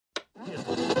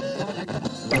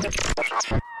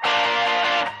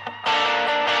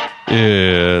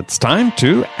It's time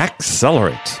to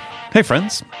accelerate. Hey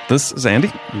friends, this is Andy.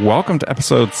 Welcome to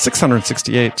episode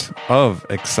 668 of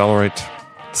Accelerate,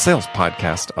 sales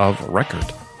podcast of record.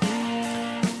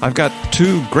 I've got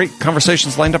two great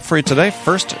conversations lined up for you today.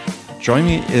 First, joining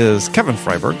me is Kevin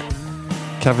Freiberg.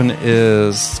 Kevin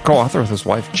is co-author with his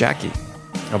wife Jackie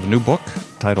of a new book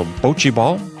titled Bochy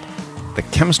Ball, The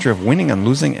Chemistry of Winning and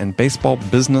Losing in Baseball,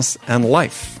 Business, and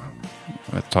Life.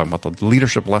 We're talking about the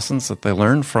leadership lessons that they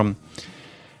learned from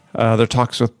their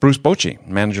talks with Bruce Bochy,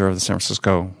 manager of the San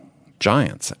Francisco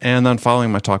Giants. And then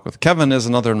following my talk with Kevin is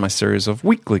another in my series of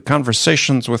weekly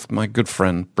conversations with my good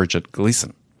friend Bridget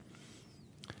Gleason.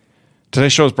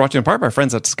 Today's show is brought to you in part by our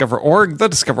friends at Discover.org. The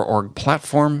Discover.org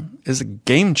platform is a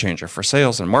game changer for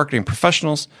sales and marketing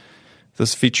professionals.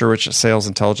 This feature-rich sales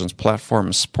intelligence platform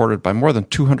is supported by more than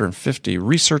 250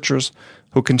 researchers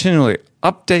who continually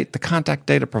update the contact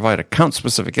data, provide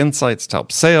account-specific insights to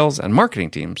help sales and marketing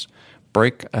teams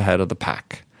break ahead of the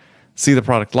pack. See the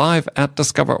product live at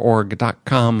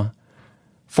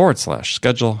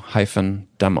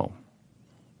discoverorg.com/schedule-demo.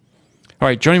 All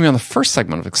right, joining me on the first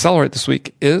segment of Accelerate this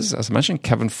week is, as I mentioned,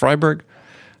 Kevin Freiberg,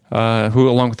 who,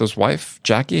 along with his wife,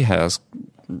 Jackie, has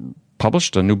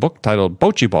published a new book titled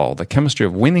Bochy Ball, The Chemistry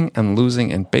of Winning and Losing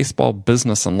in Baseball,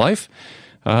 Business, and Life.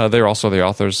 They're also the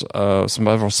authors of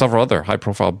several other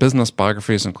high-profile business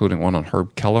biographies, including one on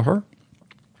Herb Kelleher,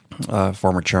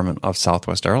 former chairman of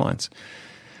Southwest Airlines.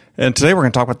 And today we're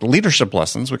going to talk about the leadership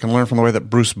lessons we can learn from the way that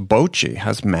Bruce Bochy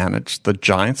has managed the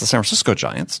Giants, the San Francisco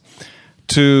Giants,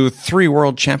 to 3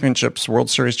 World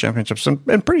Series championships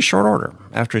in pretty short order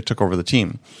after he took over the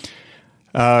team.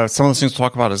 Some of the things to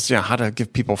talk about is how to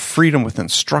give people freedom within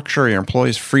structure, your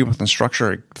employees freedom within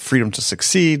structure, freedom to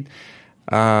succeed.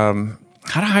 How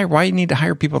to hire, why you need to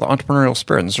hire people with entrepreneurial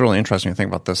spirit. And it's really interesting to think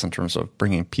about this in terms of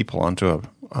bringing people onto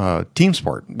a team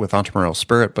sport with entrepreneurial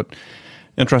spirit, but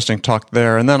interesting talk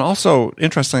there. And then also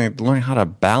interesting learning how to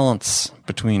balance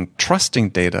between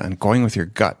trusting data and going with your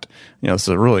gut. This is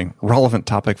a really relevant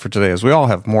topic for today, as we all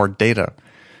have more data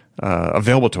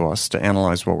available to us to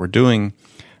analyze what we're doing.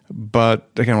 But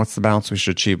again, what's the balance we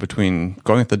should achieve between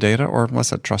going with the data or, let's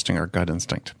say, trusting our gut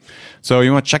instinct? So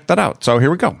you want to check that out. So here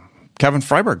we go. Kevin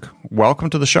Freiberg, welcome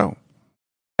to the show.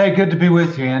 Hey, good to be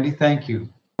with you, Andy. Thank you.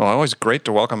 Well, always great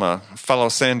to welcome a fellow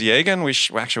San Diegan. We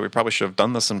probably should have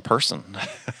done this in person.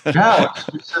 Yeah,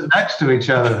 we sit next to each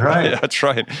other, right? Yeah, that's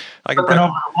right. Looking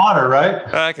over the water,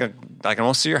 right? I can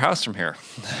almost see your house from here.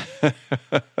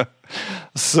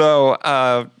 So,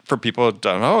 for people who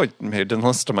don't know, maybe didn't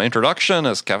listen to my introduction,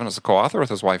 as Kevin is a co-author with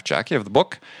his wife Jackie of the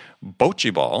book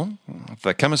Bochy Ball,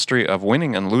 The Chemistry of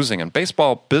Winning and Losing in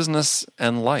Baseball, Business,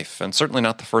 and Life. And certainly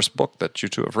not the first book that you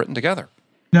two have written together.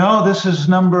 No, this is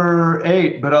number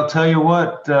 8, but I'll tell you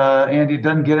what, Andy, it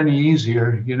doesn't get any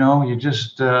easier. You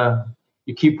just,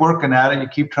 you keep working at it, you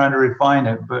keep trying to refine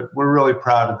it, but we're really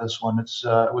proud of this one. It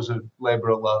was a labor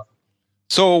of love.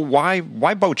 So why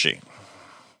Bochy?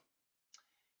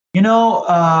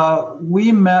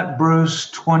 We met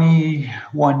Bruce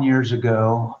 21 years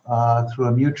ago through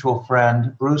a mutual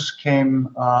friend. Bruce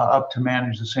came up to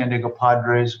manage the San Diego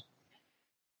Padres,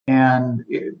 and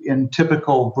in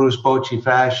typical Bruce Bochy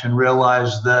fashion,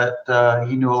 realized that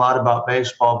he knew a lot about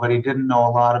baseball, but he didn't know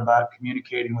a lot about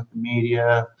communicating with the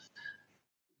media.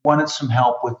 Wanted some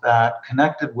help with that,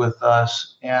 connected with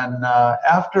us. And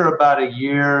after about a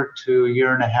year to a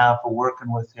year and a half of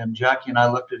working with him, Jackie and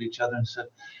I looked at each other and said,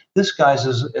 this guy's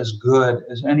as good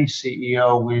as any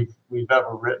CEO we've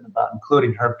ever written about,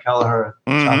 including Herb Kelleher.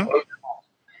 Mm-hmm.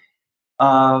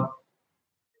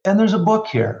 And there's a book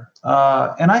here.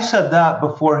 And I said that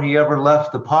before he ever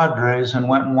left the Padres and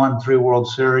went and won 3 World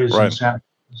Series in San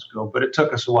Francisco. But it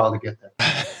took us a while to get there.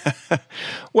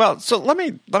 Well, so let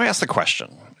me ask the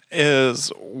question: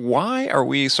 is why are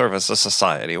we sort of as a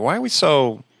society? Why are we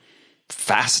so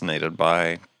fascinated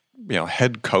by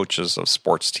head coaches of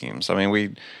sports teams? I mean,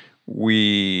 we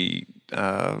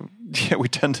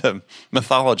tend to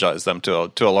mythologize them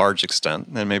to a large extent,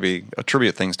 and maybe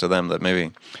attribute things to them that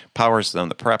maybe powers to them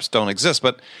that perhaps don't exist.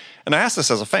 And I ask this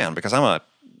as a fan because I'm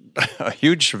a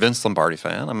huge Vince Lombardi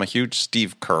fan. I'm a huge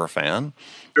Steve Kerr fan.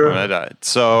 Sure.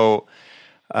 So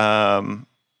I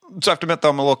have to admit, though,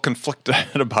 I'm a little conflicted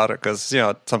about it because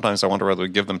sometimes I wonder whether we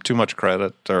give them too much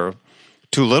credit or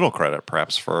too little credit,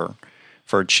 perhaps for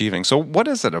achieving. So, what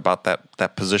is it about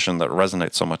that position that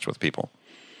resonates so much with people?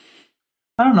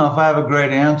 I don't know if I have a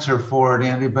great answer for it,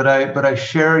 Andy, but I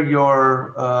share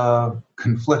your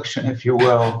confliction, if you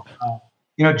will.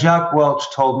 Jack Welch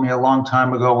told me a long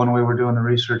time ago when we were doing the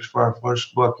research for our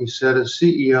first book, he said, as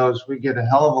CEOs, we get a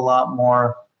hell of a lot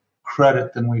more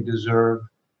credit than we deserve,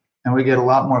 and we get a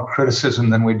lot more criticism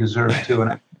than we deserve too. And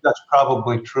I think that's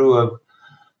probably true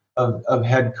of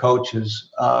head coaches.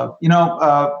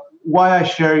 Why I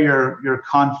share your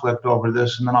conflict over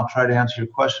this, and then I'll try to answer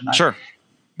your question. Sure.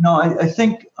 I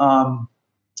think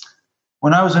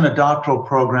when I was in a doctoral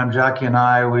program, Jackie and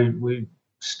I, we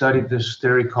studied this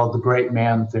theory called the great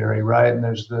man theory, right? And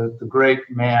there's the great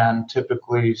man,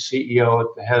 typically CEO at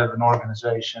the head of an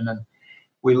organization. And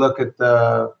we look at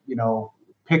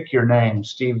pick your name,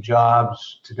 Steve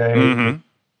Jobs today,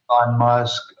 Elon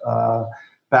Musk,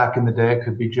 back in the day, it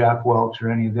could be Jack Welch or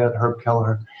any of that, Herb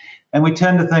Kelleher. And we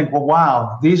tend to think, well,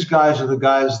 wow, these guys are the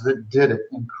guys that did it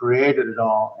and created it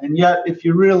all. And yet, if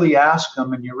you really ask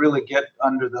them and you really get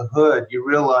under the hood, you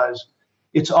realize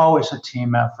it's always a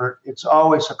team effort. It's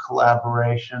always a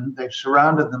collaboration. They've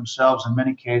surrounded themselves in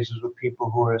many cases with people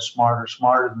who are as smart or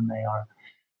smarter than they are.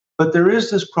 But there is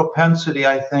this propensity,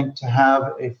 I think, to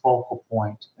have a focal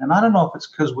point. And I don't know if it's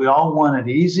because we all want it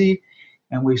easy.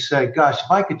 And we say, gosh, if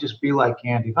I could just be like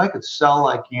Andy, if I could sell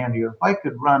like Andy, or if I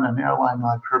could run an airline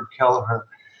like Herb Kelleher,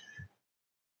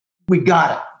 we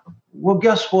got it. Well,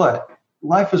 guess what?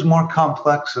 Life is more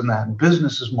complex than that, and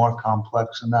business is more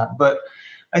complex than that. But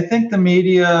I think the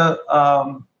media,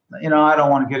 I don't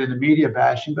want to get into media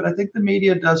bashing, but I think the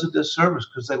media does a disservice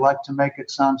because they like to make it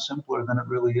sound simpler than it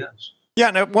really is.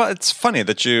 Yeah, no, well, it's funny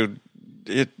that you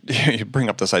bring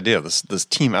up this idea of this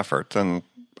team effort, and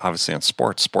obviously in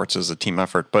sports is a team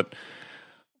effort, but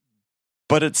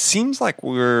it seems like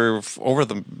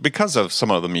because of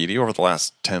some of the media over the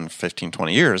last 10, 15,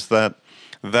 20 years that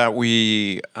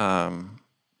we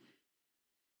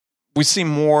see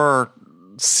more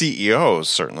CEOs,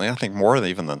 certainly, I think more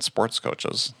even than sports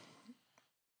coaches,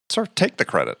 sort of take the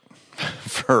credit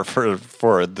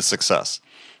for the success,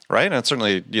 right? And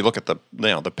certainly you look at the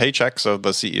paychecks of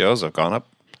the CEOs have gone up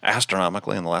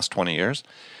astronomically in the last 20 years.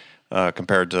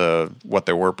 Compared to what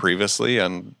they were previously,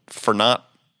 and for not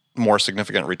more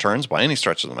significant returns by any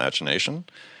stretch of the imagination.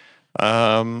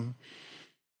 And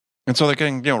so they're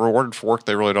getting rewarded for work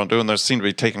they really don't do, and they seem to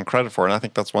be taking credit for it. And I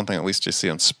think that's one thing at least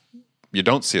you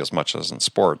don't see as much as in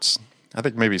sports. I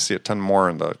think maybe you see it tend more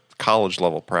in the college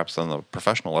level perhaps than the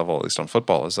professional level, at least on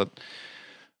football, is that,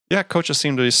 coaches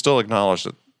seem to still acknowledge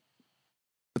that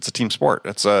it's a team sport.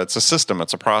 It's a system.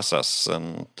 It's a process,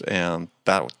 and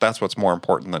that's what's more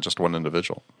important than just one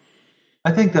individual.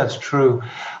 I think that's true.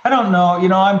 I don't know.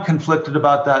 I'm conflicted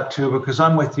about that too, because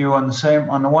I'm with you on the same.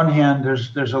 On the one hand,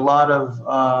 there's a lot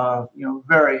of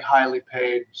very highly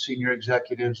paid senior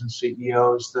executives and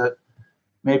CEOs that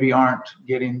maybe aren't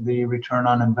getting the return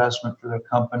on investment for their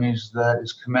companies that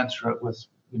is commensurate with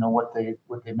what they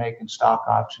make in stock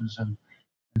options and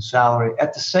salary.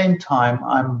 At the same time,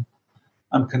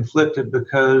 I'm conflicted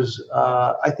because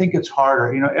I think it's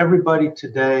harder. Everybody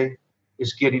today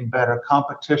is getting better.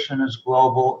 Competition is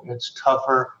global. It's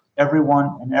tougher.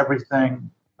 Everyone and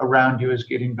everything around you is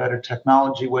getting better.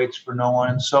 Technology waits for no one.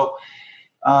 And so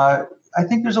I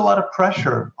think there's a lot of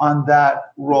pressure on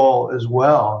that role as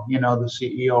well, the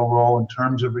CEO role in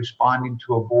terms of responding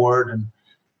to a board. And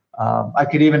I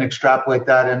could even extrapolate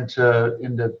that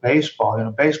into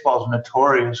baseball. Baseball is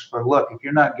notorious for, look, if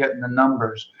you're not getting the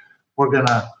numbers, we're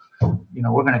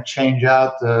gonna change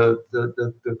out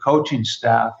the coaching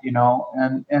staff,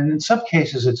 and in some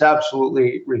cases it's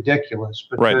absolutely ridiculous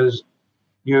because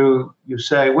you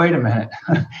say, wait a minute,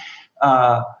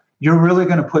 you're really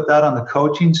going to put that on the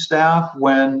coaching staff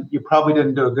when you probably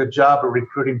didn't do a good job of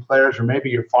recruiting players, or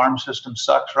maybe your farm system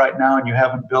sucks right now and you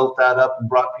haven't built that up and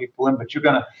brought people in,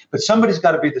 but somebody's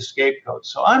got to be the scapegoat.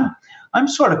 So I'm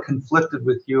sort of conflicted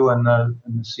with you in the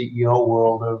CEO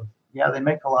world of, they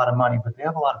make a lot of money, but they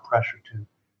have a lot of pressure too.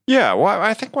 Yeah, well,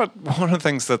 I think one of the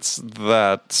things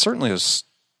that certainly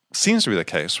seems to be the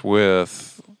case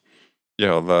with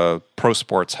the pro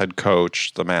sports head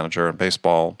coach, the manager in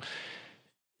baseball,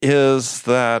 is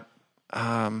that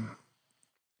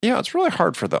it's really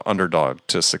hard for the underdog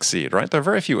to succeed, right? There are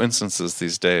very few instances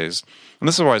these days, and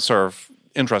this is why it's sort of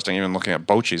interesting, even looking at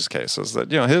Bochy's case, is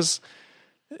that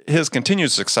his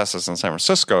continued successes in San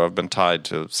Francisco have been tied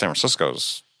to San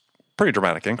Francisco's pretty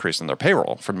dramatic increase in their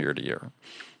payroll from year to year,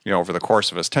 over the course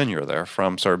of his tenure there,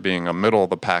 from sort of being a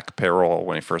middle-of-the-pack payroll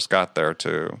when he first got there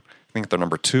to, I think they're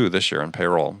number 2 this year in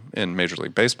payroll in Major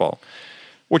League Baseball,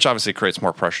 which obviously creates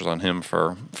more pressures on him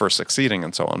for succeeding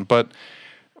and so on. But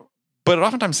it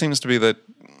oftentimes seems to be that,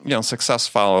 success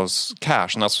follows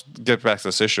cash, and that's get back to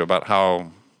this issue about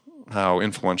how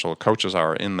influential coaches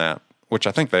are in that, which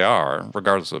I think they are,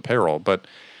 regardless of the payroll, but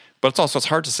it's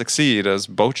hard to succeed, as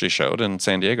Bochy showed in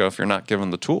San Diego, if you're not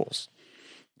given the tools.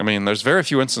 I mean, there's very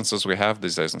few instances we have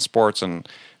these days in sports, and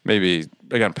maybe,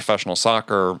 again, professional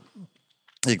soccer.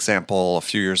 The example a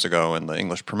few years ago in the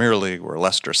English Premier League where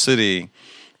Leicester City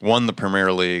won the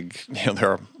Premier League.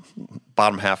 They're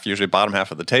usually bottom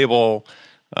half of the table,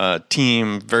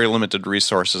 team, very limited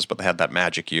resources, but they had that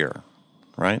magic year,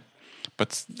 right?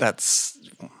 But it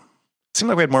seemed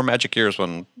like we had more magic years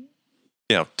when,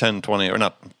 10, 20, or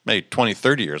not, maybe 20,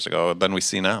 30 years ago than we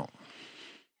see now.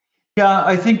 Yeah,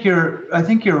 I think you're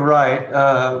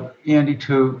right, Andy,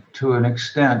 to an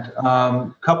extent.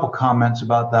 Couple comments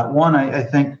about that. One, I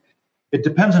think it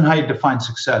depends on how you define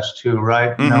success too,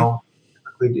 right?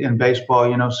 Mm-hmm. In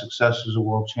baseball, success is a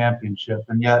world championship,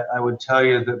 and yet I would tell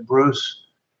you that Bruce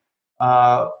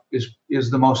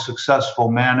is the most successful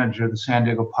manager the San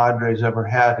Diego Padres ever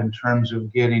had in terms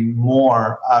of getting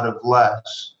more out of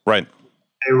less. Right.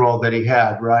 Payroll that he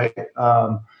had, right?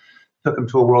 Took him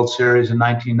to a World Series in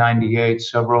 1998,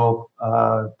 several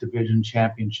division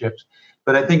championships.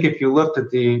 But I think if you looked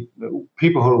at the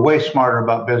people who are way smarter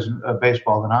about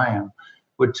baseball than I am,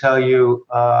 would tell you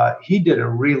he did a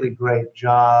really great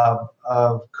job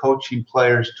of coaching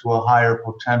players to a higher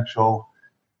potential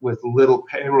with little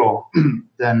payroll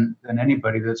than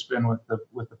anybody that's been with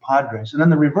the Padres. And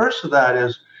then the reverse of that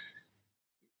is,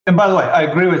 and by the way, I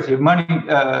agree with you. Money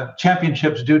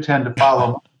championships do tend to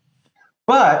follow,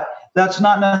 but that's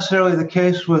not necessarily the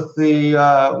case with the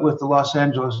Los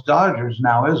Angeles Dodgers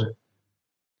now, is it?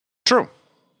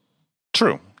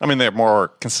 True. I mean, they're more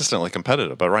consistently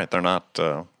competitive, but right, they're not.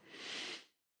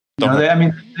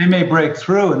 They may break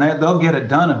through and they'll get it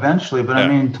done eventually. But yeah. I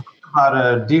mean, talk about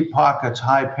a deep pockets,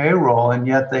 high payroll, and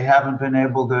yet they haven't been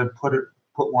able to put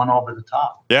one over the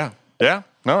top. Yeah.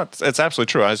 No, it's absolutely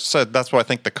true. I said that's why I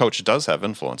think the coach does have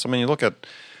influence. I mean, you look at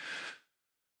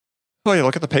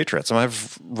the Patriots. I mean,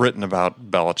 I've written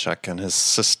about Belichick and his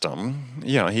system.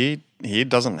 He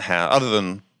doesn't have, other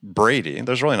than Brady,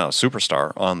 there's really not a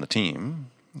superstar on the team.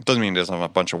 It doesn't mean he doesn't have a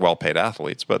bunch of well-paid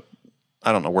athletes, but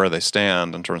I don't know where they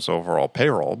stand in terms of overall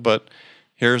payroll. But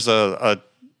here's a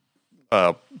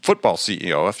football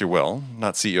CEO, if you will,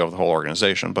 not CEO of the whole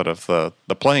organization, but of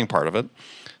the playing part of it,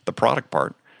 the product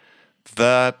part,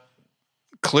 that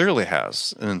clearly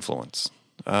has an influence.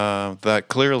 That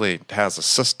clearly has a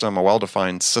system, a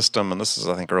well-defined system, and this is,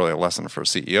 I think, really a lesson for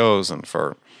CEOs and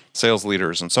for sales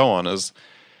leaders and so on, is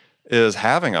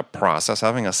having a process,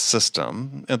 having a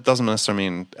system. It doesn't necessarily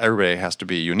mean everybody has to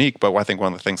be unique, but I think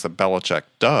one of the things that Belichick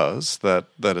does that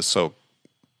is so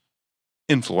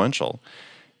influential,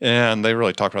 and they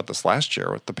really talked about this last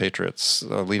year with the Patriots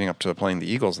leading up to playing the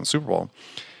Eagles in the Super Bowl,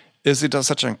 is he does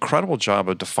such an incredible job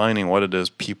of defining what it is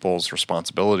people's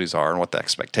responsibilities are and what the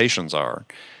expectations are.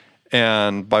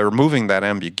 And by removing that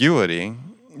ambiguity,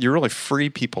 you really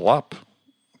free people up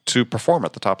to perform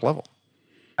at the top level.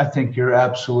 I think you're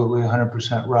absolutely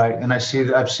 100% right. And I've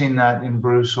seen that in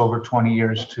Bruce over 20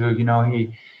 years too.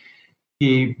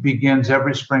 He begins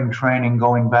every spring training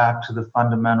going back to the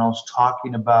fundamentals,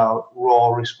 talking about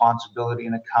role, responsibility,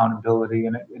 and accountability.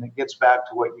 And it gets back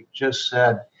to what you just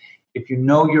said. If you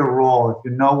know your role, if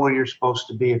you know where you're supposed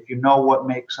to be, if you know what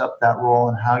makes up that role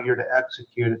and how you're to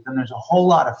execute it, then there's a whole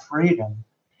lot of freedom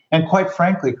and, quite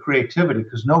frankly, creativity,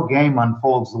 because no game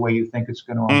unfolds the way you think it's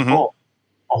going to unfold.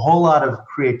 A whole lot of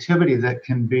creativity that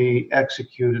can be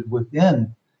executed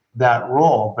within that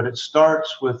role, but it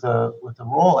starts with a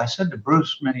role. I said to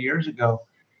Bruce many years ago,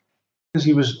 because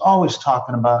he was always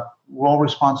talking about role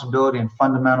responsibility and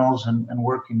fundamentals and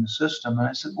working the system, and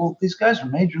I said, well, these guys are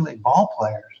major league ball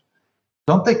players.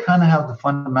 Don't they kind of have the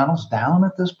fundamentals down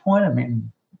at this point? I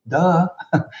mean, duh.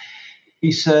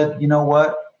 He said, you know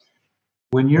what?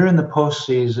 When you're in the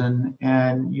postseason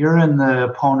and you're in the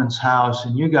opponent's house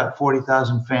and you got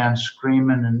 40,000 fans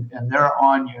screaming and they're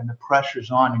on you and the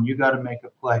pressure's on and you got to make a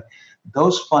play,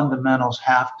 those fundamentals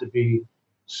have to be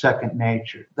second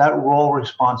nature. That role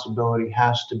responsibility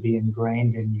has to be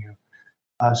ingrained in you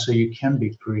so you can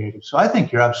be creative. So I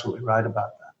think you're absolutely right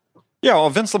about that. Yeah,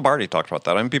 well, Vince Lombardi talked about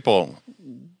that. I mean, people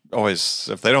always,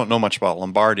 if they don't know much about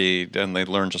Lombardi and they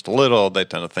learn just a little, they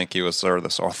tend to think he was sort of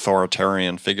this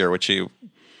authoritarian figure,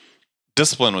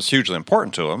 discipline was hugely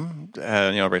important to him.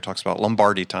 And, everybody talks about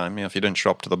Lombardi time. If you didn't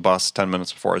show up to the bus 10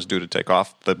 minutes before it was due to take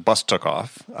off, the bus took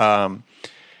off.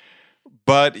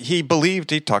 But he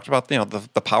talked about,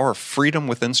 the power of freedom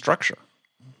within structure.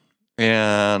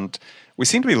 And we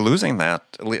seem to be losing that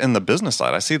in the business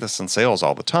side. I see this in sales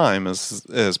all the time,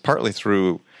 is partly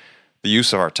through the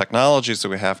use of our technologies that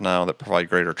we have now that provide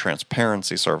greater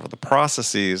transparency sort of the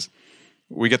processes.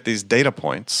 We get these data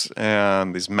points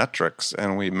and these metrics,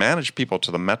 and we manage people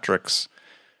to the metrics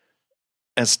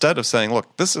instead of saying,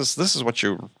 look, this is what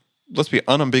you let's be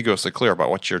unambiguously clear about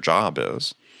what your job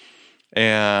is,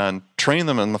 and train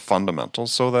them in the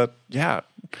fundamentals so that,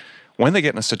 when they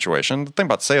get in a situation, the thing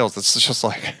about sales, it's just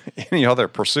like any other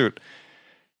pursuit.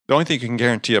 The only thing you can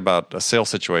guarantee about a sales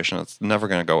situation, it's never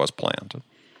going to go as planned.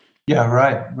 Yeah,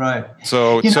 right.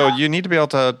 So you need to be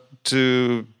able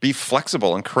to be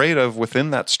flexible and creative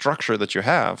within that structure that you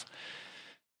have.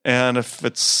 And if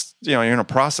it's, you're in a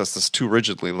process that's too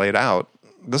rigidly laid out,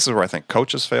 this is where I think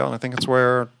coaches fail, and I think it's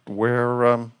where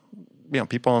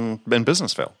people in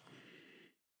business fail.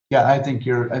 Yeah, I think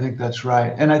that's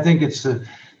right, and I think it's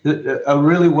a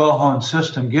really well-honed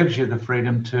system gives you the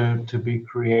freedom to be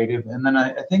creative. And then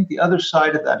I think the other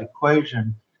side of that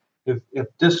equation, if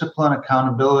discipline,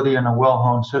 accountability, and a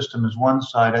well-honed system is one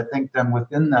side, I think then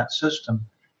within that system,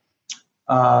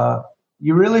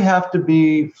 you really have to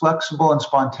be flexible and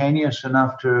spontaneous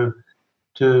enough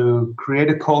to create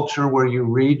a culture where you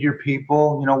read your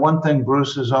people. One thing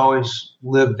Bruce has always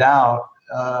lived out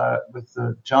with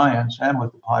the Giants and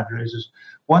with the Padres is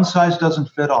one size doesn't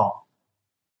fit all.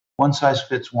 One size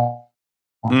fits one.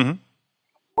 Mm-hmm. The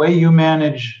way you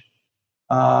manage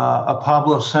a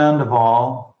Pablo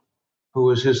Sandoval, who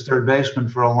was his third baseman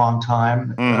for a long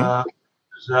time, a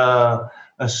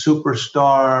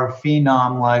superstar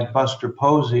phenom like Buster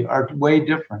Posey, are way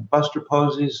different. Buster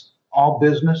Posey's all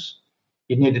business.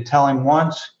 You need to tell him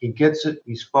once, he gets it,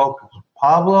 he's focused.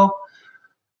 Pablo,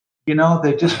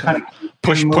 they just kind of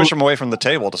push him away from the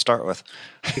table to start with.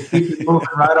 They keep it moving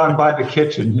right on by the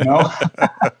kitchen,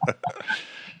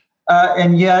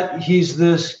 and yet he's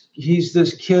this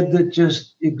kid that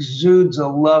just exudes a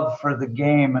love for the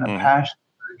game and a passion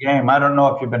for the game. I don't know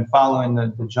if you've been following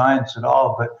the Giants at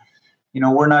all, but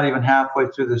we're not even halfway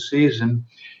through the season.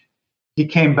 He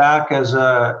came back as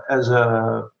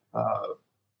a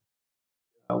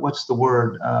what's the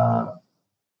word?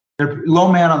 They're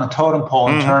low man on the totem pole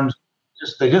in terms.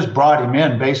 They just brought him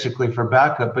in basically for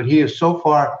backup, but he has so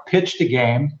far pitched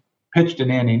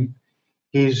an inning.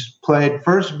 He's played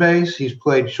first base, he's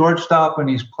played shortstop, and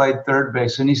he's played third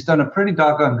base, and he's done a pretty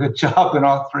doggone good job in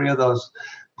all three of those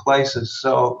places.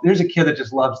 So there's a kid that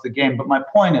just loves the game. But my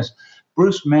point is,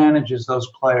 Bruce manages those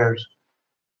players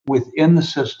within the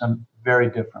system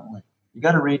very differently. You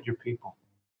got to read your people.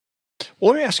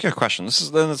 Well, let me ask you a question. It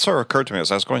sort of occurred to me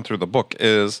as I was going through the book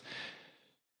is,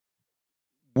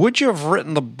 would you have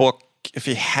written the book if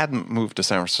he hadn't moved to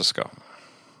San Francisco?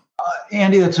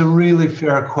 Andy, that's a really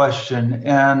fair question.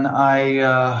 And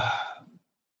I'm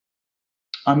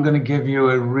going to give you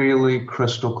a really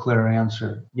crystal clear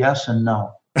answer. Yes and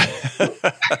no.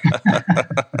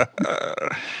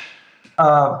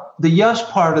 The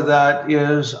yes part of that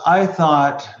is I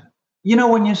thought,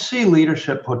 when you see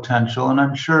leadership potential, and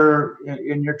I'm sure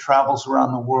in your travels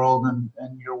around the world and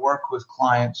your work with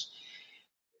clients,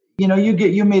 you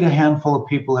meet a handful of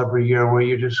people every year where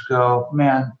you just go,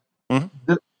 man,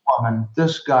 this woman,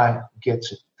 this guy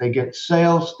gets it. They get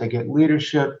sales, they get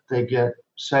leadership, they get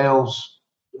sales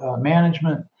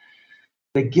management,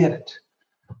 they get it.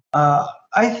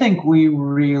 I think we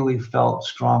really felt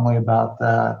strongly about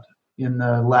that in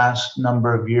the last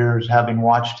number of years, having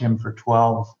watched him for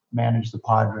 12 manage the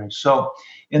Padres. So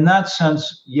in that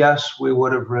sense, yes, we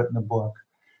would have written the book.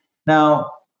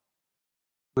 Now,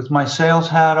 with my sales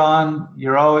hat on, if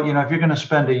you're going to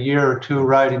spend a year or two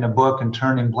writing a book and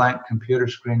turning blank computer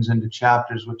screens into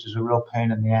chapters, which is a real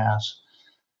pain in the ass,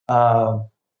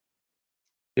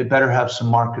 it better have some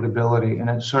marketability. And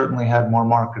it certainly had more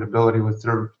marketability with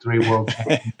three world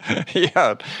champions.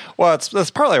 Yeah. Well,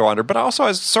 that's partly I wonder, but also I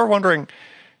was sort of wondering,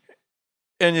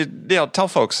 and you tell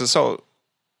folks, so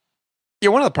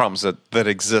one of the problems that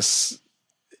exists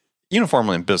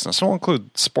uniformly in business, and we'll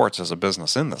include sports as a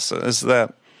business in this, is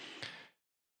that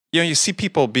you see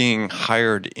people being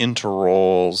hired into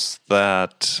roles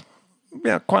that,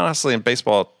 quite honestly, in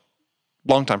baseball,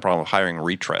 long-time problem of hiring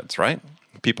retreads, right?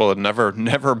 People had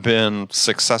never been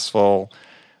successful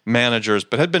managers,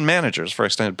 but had been managers for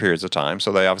extended periods of time,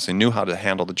 so they obviously knew how to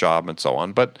handle the job and so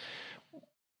on. But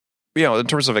in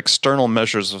terms of external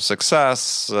measures of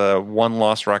success,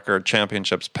 won-loss record,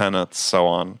 championships, pennants, so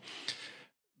on,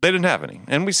 they didn't have any.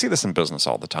 And we see this in business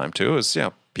all the time too, is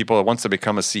people, once they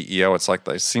become a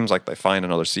CEO, seems like they find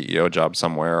another CEO job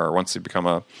somewhere, or once you become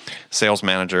a sales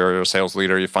manager or a sales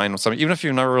leader, you find something, even if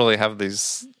you never really have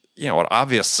these,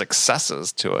 obvious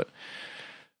successes to it.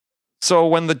 So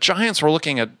when the Giants were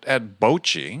looking at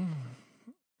Bochy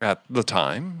at the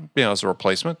time, as a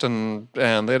replacement, and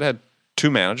they'd had two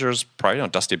managers prior,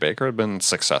 Dusty Baker had been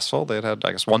successful. They'd had,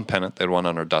 I guess, one pennant they'd won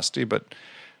under Dusty, but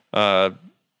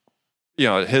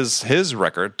his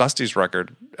record, Dusty's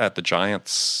record at the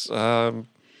Giants,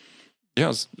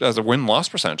 as a win-loss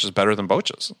percentage is better than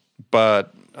Bochy's.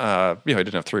 But he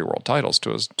didn't have 3 world titles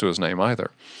to his name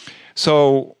either.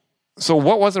 So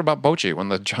what was it about Bochy when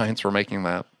the Giants were making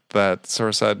that sort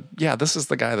of said, yeah, this is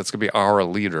the guy that's going to be our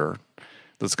leader,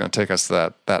 that's going to take us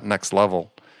to that next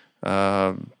level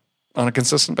on a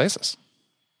consistent basis?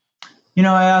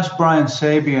 I asked Brian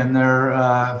Sabian,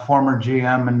 their former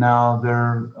GM and now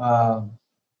their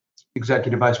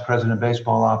executive vice president of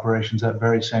baseball operations, that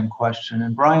very same question.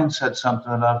 And Brian said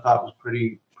something that I thought was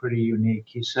pretty unique.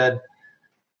 He said,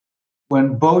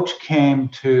 when Boch came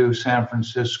to San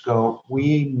Francisco,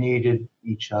 we needed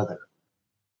each other.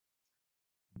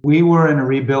 We were in a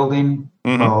rebuilding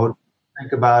mode.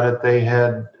 Think about it. They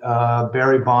had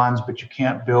Barry Bonds, but you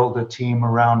can't build a team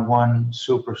around one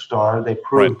superstar. They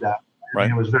proved that. I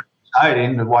mean, it was very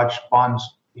exciting to watch Bonds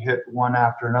hit one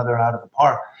after another out of the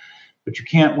park. But you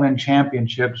can't win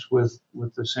championships with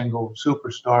a single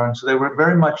superstar. And so they were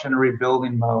very much in a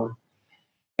rebuilding mode.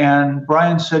 And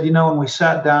Brian said, when we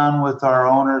sat down with our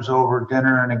owners over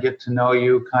dinner and a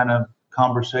get-to-know-you kind of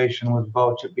conversation with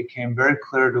Boch, it became very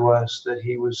clear to us that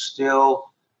he was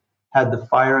still had the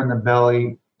fire in the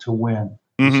belly to win.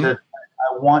 He said,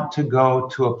 I want to go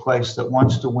to a place that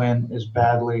wants to win as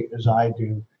badly as I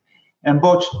do. And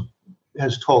Boch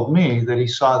has told me that he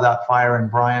saw that fire in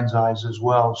Brian's eyes as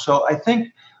well. So I think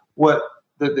what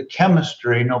the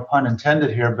chemistry, no pun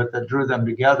intended here, but that drew them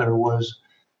together was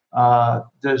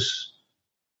this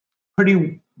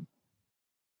pretty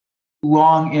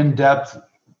long, in-depth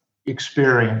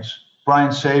experience.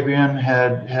 Brian Sabian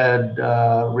had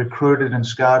recruited and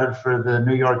scouted for the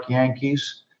New York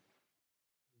Yankees,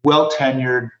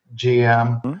 well-tenured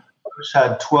GM, who's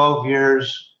had 12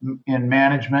 years in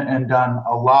management and done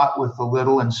a lot with the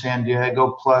little in San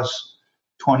Diego, plus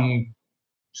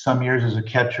 20-some years as a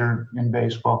catcher in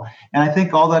baseball. And I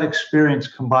think all that experience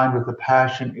combined with the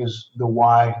passion is the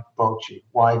why Bochy,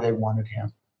 why they wanted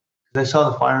him. They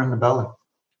saw the fire in the belly.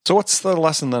 So what's the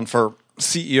lesson then for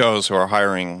CEOs who are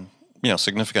hiring,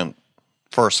 significant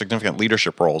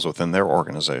leadership roles within their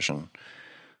organization?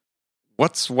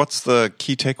 What's the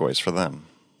key takeaways for them?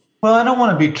 Well, I don't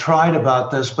want to be trite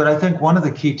about this, but I think one of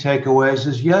the key takeaways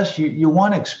is, yes, you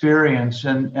want experience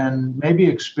and maybe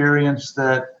experience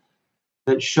that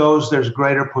shows there's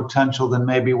greater potential than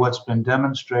maybe what's been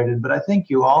demonstrated. But I think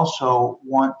you also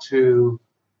want to,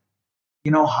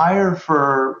 hire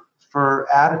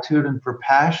for attitude and for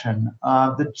passion.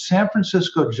 The San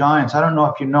Francisco Giants, I don't know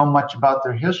if you know much about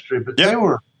their history, but they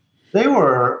were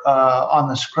on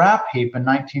the scrap heap in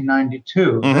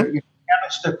 1992.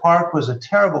 Candlestick Park was a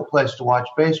terrible place to watch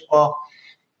baseball.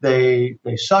 They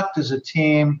sucked as a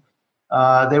team.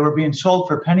 They were being sold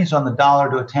for pennies on the dollar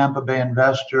to a Tampa Bay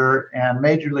investor, and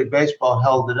Major League Baseball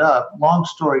held it up. Long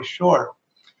story short,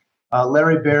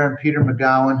 Larry Baer and Peter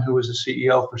McGowan, who was the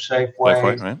CEO for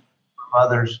Safeway, and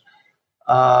others,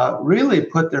 really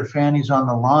put their fannies on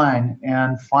the line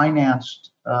and financed,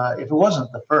 if it wasn't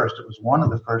the first, it was one of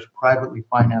the first privately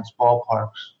financed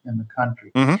ballparks in the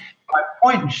country. My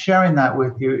point in sharing that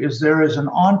with you is there is an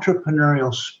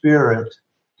entrepreneurial spirit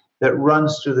that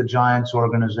runs through the Giants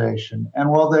organization. And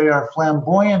while they are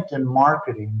flamboyant in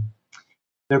marketing,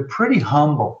 they're pretty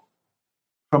humble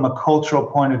from a cultural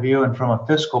point of view and from a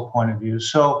fiscal point of view.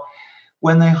 So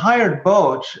when they hired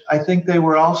Boch, I think they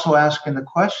were also asking the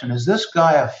question, is this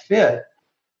guy a fit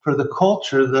for the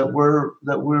culture that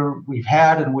we've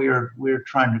had and we're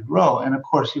trying to grow? And of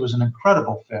course, he was an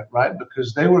incredible fit, right?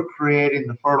 Because they were creating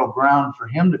the fertile ground for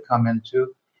him to come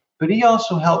into, but he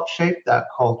also helped shape that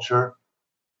culture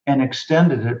and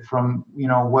extended it from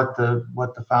what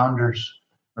the founders,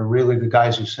 or really the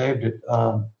guys who saved it,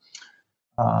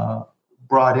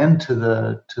 brought into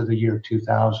the year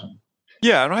 2000.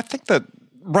 Yeah, and I think that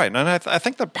and I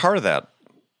think that part of that,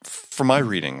 from my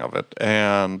reading of it,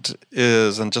 and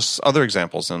just other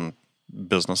examples in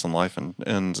business and life,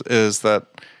 and is that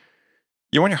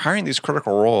when you're hiring these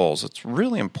critical roles, it's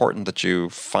really important that you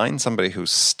find somebody who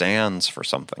stands for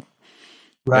something.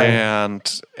 Right.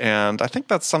 And I think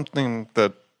that's something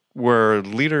that where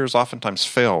leaders oftentimes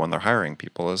fail when they're hiring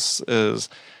people is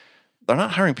they're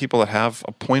not hiring people that have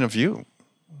a point of view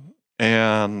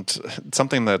and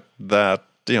something that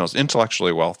is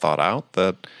intellectually well thought out,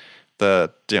 that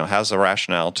has a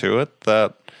rationale to it,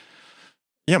 that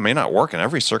may not work in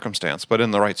every circumstance, but in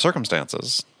the right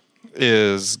circumstances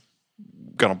is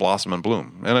going to blossom and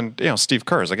bloom. And Steve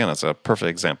Kerr is a perfect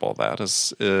example of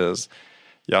that.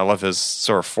 I love his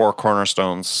sort of 4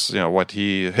 cornerstones.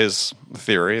 His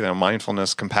theory: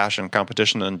 mindfulness, compassion,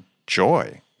 competition, and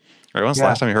joy. Right? When's the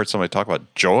last time you heard somebody talk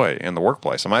about joy in the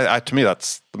workplace? To me,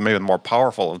 that's maybe the more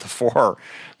powerful of the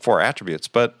four attributes.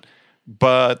 But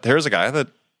But here's a guy that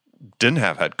didn't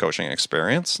have head coaching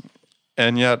experience,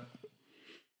 and yet,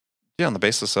 on the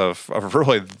basis of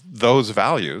really those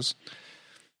values,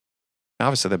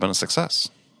 obviously they've been a success.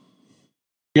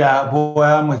 Yeah, boy,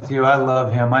 I'm with you. I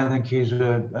love him. I think he's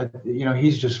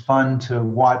he's just fun to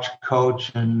watch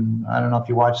coach. And I don't know if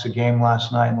you watched the game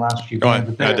last night and last few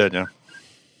games. I did, yeah.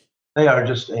 They are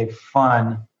just a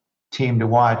fun team to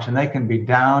watch, and they can be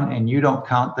down and you don't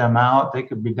count them out. They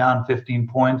could be down 15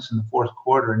 points in the fourth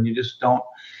quarter, and you just don't.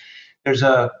 There's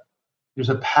a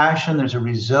passion, there's a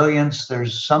resilience,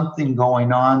 there's something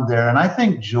going on there, and I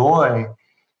think joy.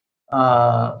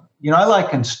 I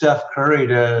liken Steph Curry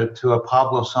to a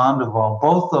Pablo Sandoval.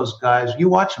 Both those guys, you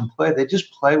watch them play, they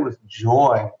just play with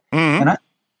joy. Mm-hmm. And I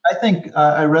think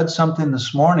I read something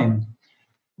this morning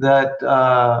that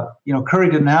Curry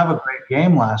didn't have a great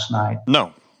game last night.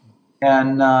 No.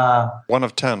 And 1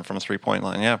 of 10 from a 3-point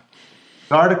line, yeah.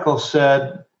 The article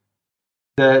said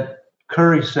that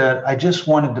Curry said, I just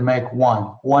wanted to make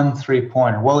one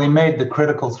 3-pointer. Well, he made the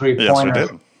critical 3-pointer yes, he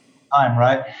did. Time,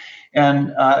 right?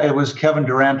 And it was Kevin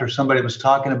Durant or somebody was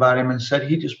talking about him and said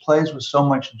he just plays with so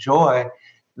much joy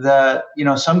that,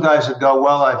 some guys would go,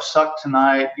 well, I've sucked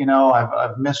tonight.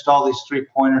 I've missed all these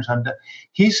 3-pointers.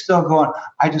 He's still going,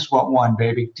 I just want one,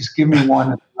 baby. Just give me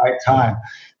one at the right time.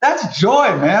 That's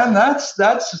joy, man. That's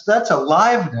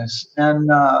aliveness. And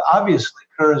obviously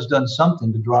Kerr has done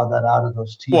something to draw that out of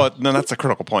those teams. Well, then that's a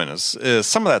critical point is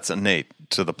some of that's innate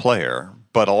to the player,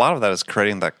 but a lot of that is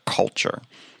creating that culture.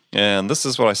 And this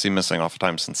is what I see missing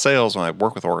oftentimes in sales when I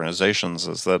work with organizations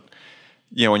is that,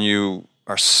 when you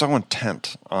are so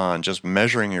intent on just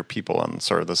measuring your people on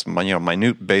sort of this,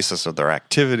 minute basis of their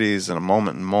activities in a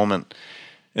moment,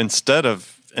 instead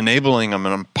of enabling them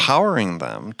and empowering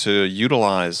them to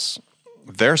utilize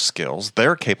their skills,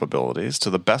 their capabilities to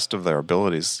the best of their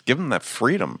abilities, give them that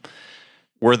freedom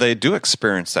where they do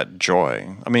experience that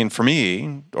joy. I mean, for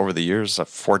me, over the years, I've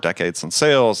 4 decades in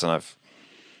sales, and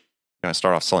I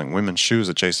started off selling women's shoes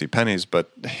at JCPenney's,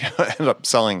 but I ended up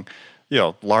selling,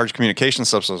 large communication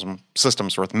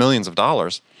systems worth millions of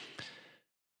dollars.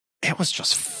 It was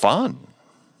just fun,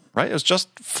 right? It was just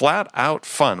flat out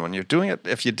fun when you're doing it.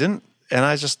 If you didn't, and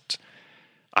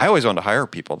I always wanted to hire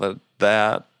people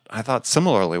that I thought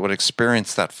similarly would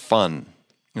experience that fun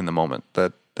in the moment,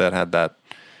 that had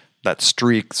that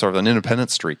streak, sort of an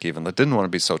independent streak even, that didn't want to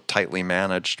be so tightly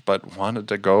managed, but wanted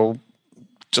to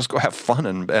just go have fun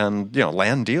and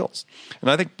land deals.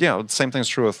 And I think, the same thing is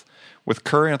true with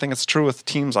Curry. I think it's true with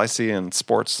teams I see in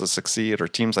sports that succeed or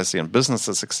teams I see in business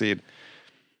that succeed.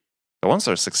 The ones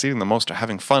that are succeeding the most are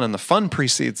having fun, and the fun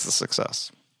precedes the success.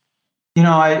 You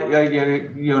and I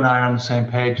are on the same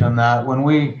page on that. When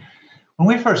we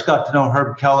first got to know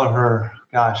Herb Kelleher,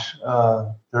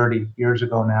 30 years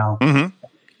ago now,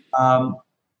 Mm-hmm.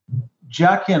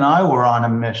 Jackie and I were on a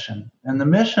mission, and the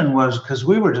mission was because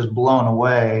we were just blown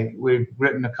away. We'd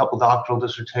written a couple doctoral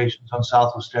dissertations on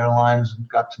Southwest Airlines and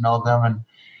got to know them, and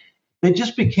they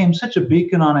just became such a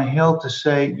beacon on a hill to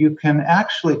say you can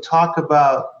actually talk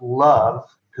about love,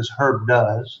 because Herb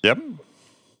does, Yep.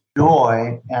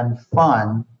 joy and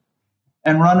fun,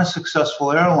 and run a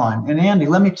successful airline. And Andy,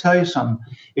 let me tell you something.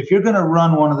 If you're going to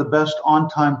run one of the best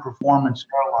on-time performance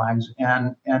airlines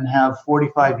and have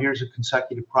 45 years of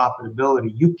consecutive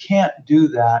profitability, you can't do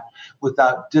that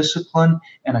without discipline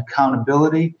and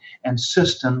accountability and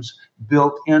systems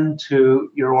built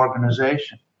into your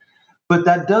organization. But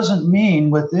that doesn't mean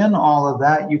within all of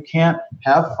that you can't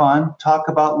have fun, talk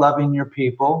about loving your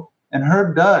people. And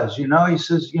Herb does. He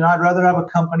says, I'd rather have a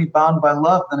company bound by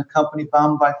love than a company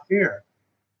bound by fear.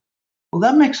 Well,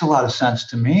 that makes a lot of sense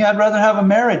to me. I'd rather have a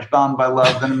marriage bound by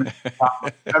love than a marriage bound by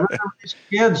fear. I'd rather raise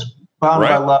kids bound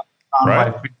by love than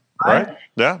bound by fear. Right?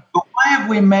 Yeah. But why have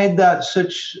we made that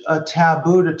such a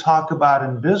taboo to talk about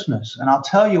in business? And I'll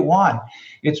tell you why.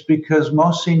 It's because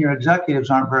most senior executives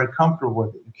aren't very comfortable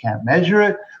with it. You can't measure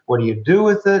it. What do you do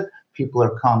with it? People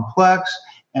are complex,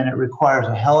 and it requires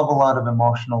a hell of a lot of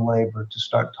emotional labor to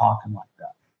start talking like that.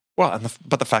 Well,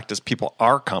 but the fact is, people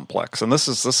are complex, and this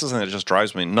is something that just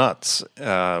drives me nuts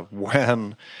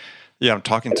when I'm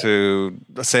talking to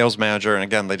a sales manager, and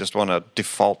again, they just want to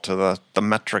default to the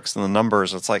metrics and the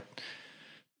numbers. It's like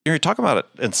you're talking about it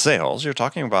in sales. You're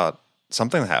talking about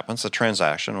something that happens, a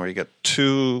transaction where you get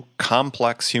 2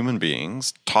 complex human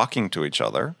beings talking to each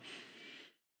other.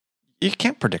 You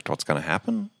can't predict what's going to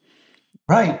happen,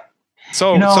 right?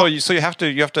 So you have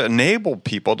to enable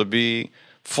people to be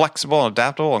flexible and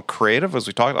adaptable and creative, as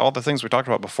we talked, all the things we talked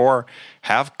about before.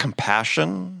 Have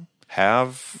compassion.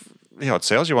 At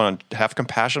sales, you want to have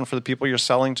compassion for the people you're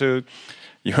selling to.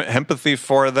 You have empathy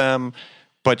for them.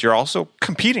 but you're also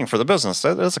competing for the business.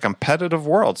 It's a competitive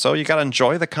world, so you got to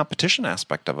enjoy the competition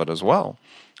aspect of it as well,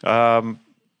 and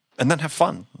then have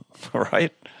fun,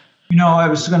 right? I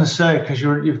was going to say, because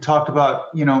you've talked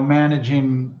about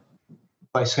managing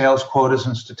by sales quotas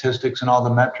and statistics and all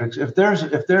the metrics. If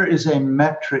there is a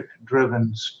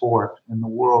metric-driven sport in the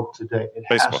world today, it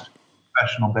baseball. has to be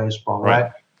professional baseball,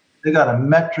 right? They got a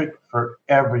metric for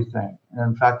everything,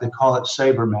 and in fact, they call it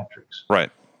sabermetrics.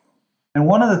 Right. And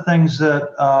one of the things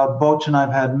that Bochy and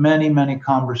I've had many, many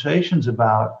conversations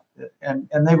about, and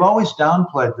they've always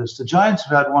downplayed this. The Giants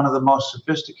have had one of the most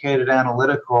sophisticated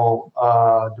analytical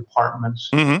departments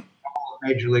in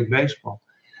Major League Baseball.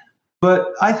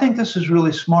 But I think this is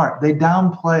really smart. They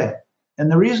downplay it.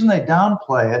 And the reason they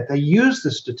downplay it, they use the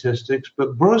statistics,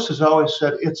 but Bruce has always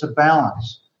said it's a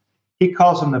balance. He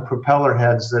calls them the propeller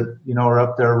heads that, are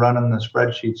up there running the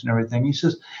spreadsheets and everything. He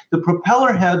says the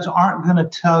propeller heads aren't going to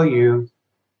tell you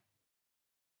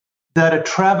that a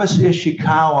Travis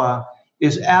Ishikawa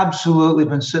is absolutely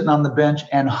been sitting on the bench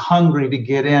and hungry to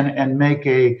get in and make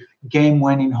a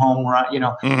game-winning home run,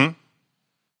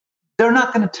 They're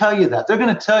not going to tell you that. They're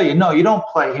going to tell you, no, you don't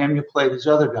play him, you play these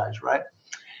other guys, right?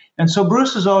 And so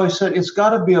Bruce has always said it's got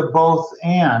to be a both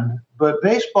and, but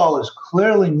baseball is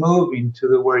clearly moving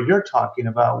to where you're talking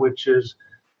about, which is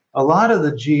a lot of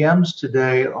the GMs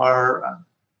today are,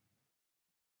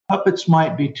 puppets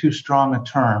might be too strong a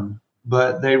term,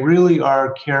 but they really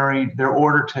are they're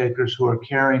order takers who are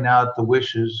carrying out the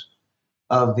wishes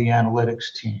of the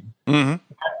analytics team.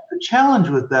 The challenge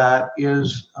with that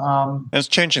is it's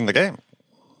changing the game.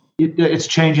 It's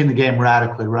changing the game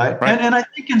radically, right? And I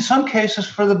think in some cases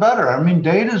for the better. I mean,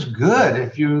 data is good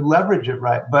if you leverage it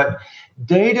right, but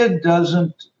data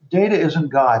isn't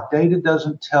God. Data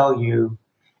doesn't tell you,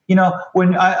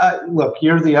 when I look,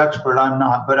 you're the expert, I'm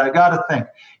not, but I got to think,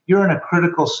 you're in a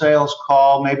critical sales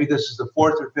call. Maybe this is the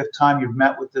fourth or fifth time you've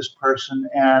met with this person,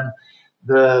 and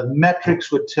the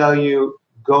metrics would tell you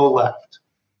go left.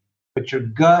 But your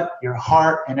gut, your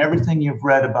heart, and everything you've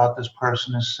read about this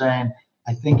person is saying,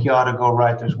 I think you ought to go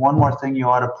right. There's one more thing you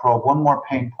ought to probe, one more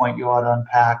pain point you ought to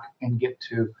unpack and get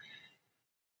to.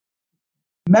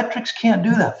 Metrics can't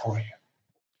do that for you.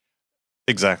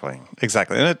 Exactly.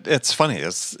 And it's funny,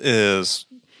 is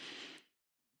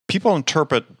people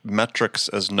interpret metrics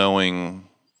as knowing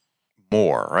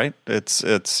more, right? It's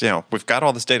we've got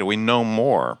all this data, we know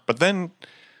more. But then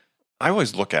I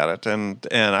always look at it, and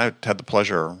I had the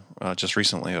pleasure just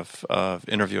recently of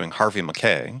interviewing Harvey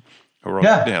McKay, who wrote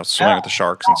Swimming with the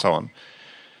Sharks and so on.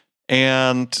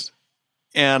 And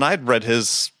I'd read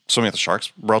his Swimming with the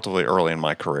Sharks relatively early in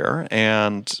my career,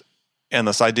 and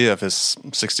this idea of his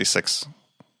 66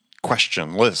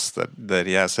 question list that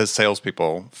he has his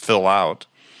salespeople fill out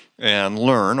and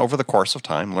learn over the course of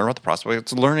time, learn about the prospect.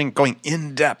 It's learning, going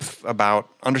in depth about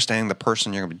understanding the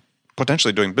person you're going to be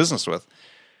potentially doing business with.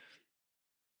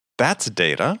 That's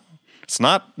data. It's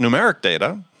not numeric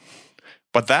data,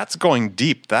 but that's going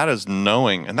deep. That is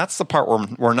knowing, and that's the part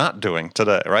we're not doing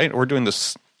today, right? We're doing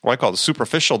this, what I call the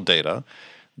superficial data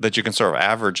that you can sort of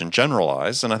average and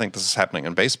generalize, and I think this is happening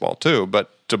in baseball too.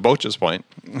 But to Bochy's point,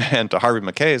 and to Harvey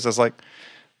McKay's, it's like,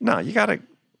 no, you got to,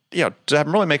 to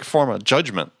really form a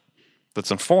judgment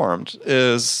that's informed.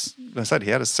 Is, as I said,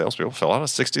 he had his salespeople fill out a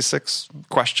 66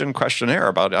 questionnaire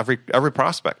about every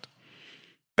prospect.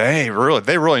 They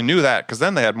really knew that, because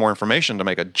then they had more information to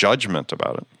make a judgment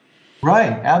about it.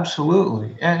 Right,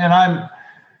 absolutely. And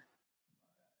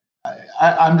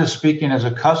I'm just speaking as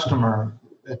a customer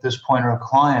at this point, or a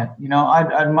client.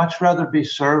 I'd much rather be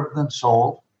served than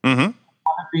sold. I want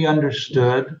to be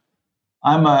understood.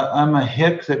 I'm a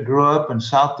hick that grew up in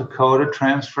South Dakota,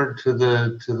 transferred to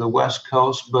the West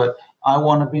Coast, but I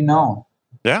want to be known.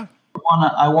 Yeah.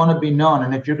 I want to be known.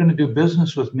 And if you're going to do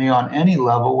business with me on any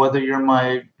level, whether you're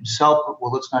my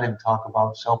let's not even talk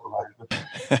about cell providers, but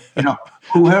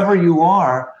whoever you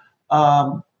are,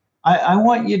 I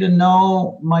want you to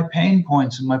know my pain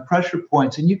points and my pressure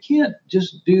points. And you can't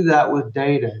just do that with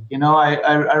data.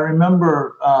 I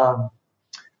remember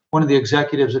one of the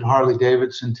executives at Harley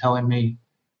Davidson telling me,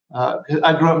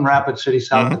 I grew up in Rapid City,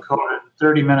 South Dakota.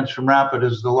 30 minutes from Rapid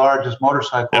is the largest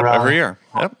motorcycle rally every year.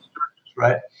 Yep.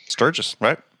 Right? Sturgis,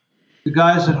 right? The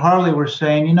guys at Harley were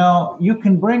saying, you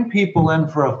can bring people in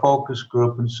for a focus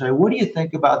group and say, what do you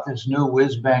think about this new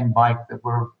whiz-bang bike that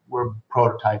we're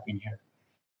prototyping here?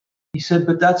 He said,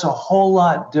 but that's a whole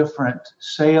lot different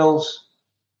sales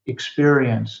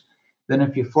experience than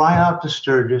if you fly out to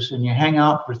Sturgis and you hang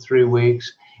out for 3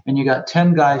 weeks and you got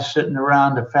 10 guys sitting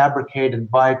around a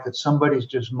fabricated bike that somebody's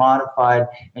just modified,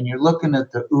 and you're looking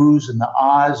at the oohs and the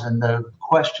ahs and the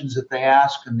questions that they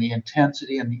ask and the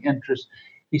intensity and the interest.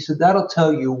 He said, that'll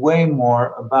tell you way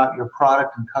more about your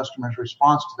product and customers'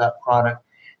 response to that product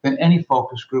than any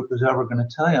focus group is ever going to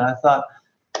tell you. And I thought,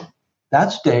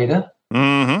 that's data,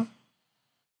 Mm-hmm.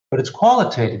 but it's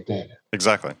qualitative data.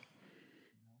 Exactly.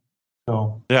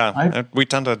 So yeah, we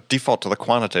tend to default to the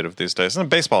quantitative these days. And in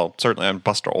baseball, certainly, and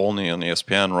Buster Olney on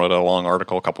ESPN wrote a long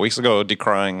article a couple weeks ago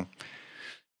decrying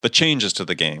the changes to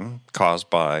the game caused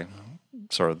by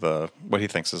sort of what he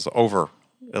thinks is over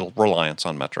reliance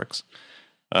on metrics.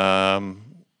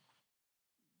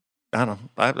 I don't know.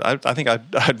 I think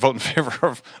I'd vote in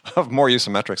favor of more use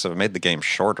of metrics if it made the game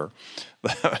shorter.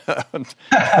 that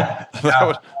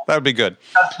would be good.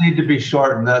 Does need to be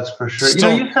shortened, that's for sure.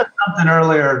 Still, you said something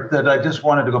earlier that I just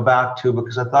wanted to go back to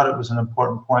because I thought it was an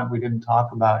important point we didn't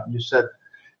talk about. You said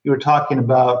you were talking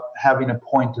about having a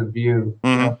point of view.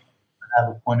 Mm-hmm. Have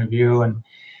a point of view, and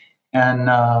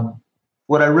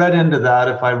what I read into that,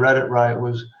 if I read it right,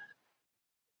 was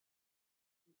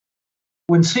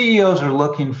when CEOs are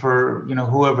looking for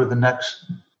whoever the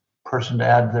next person to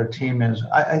add to their team is,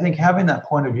 I think having that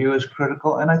point of view is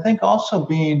critical, and I think also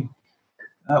being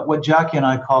what Jackie and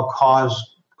I call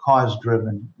cause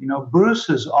driven. Bruce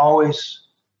is always,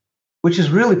 which is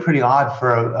really pretty odd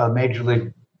for a Major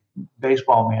League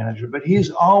Baseball manager, but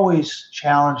he's always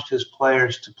challenged his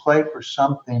players to play for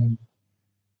something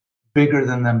bigger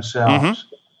than themselves.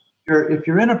 Mm-hmm. If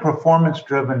you're in a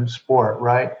performance-driven sport,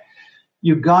 right,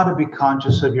 you've got to be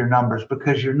conscious of your numbers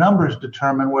because your numbers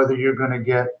determine whether you're going to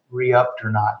get re-upped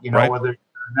or not. Right. Whether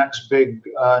the next big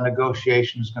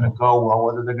negotiation is going to go well,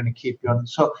 whether they're going to keep you on.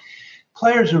 So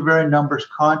players are very numbers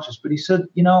conscious, but he said,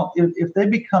 if they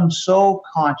become so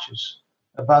conscious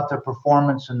about their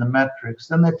performance and the metrics,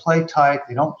 then they play tight,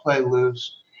 they don't play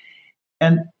loose.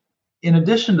 And in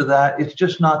addition to that, it's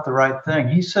just not the right thing.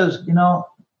 He says,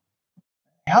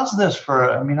 how's this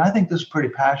I think this is pretty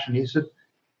passionate. He said,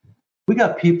 we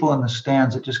got people in the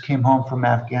stands that just came home from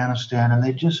Afghanistan and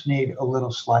they just need a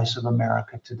little slice of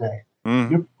America today. You're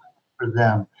playing for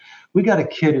them. We got a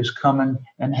kid who's coming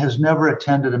and has never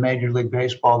attended a Major League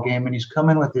Baseball game, and he's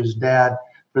coming with his dad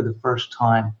for the first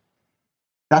time.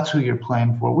 That's who you're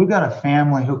playing for. We've got a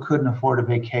family who couldn't afford a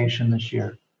vacation this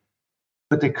year,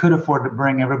 but they could afford to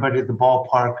bring everybody to the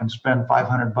ballpark and spend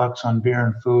 $500 on beer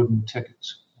and food and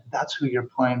tickets. That's who you're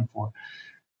playing for.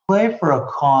 Play for a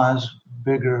cause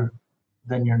bigger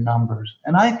than your numbers.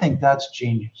 And I think that's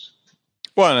genius.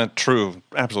 Well, and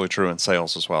absolutely true in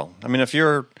sales as well. I mean,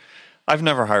 I've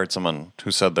never hired someone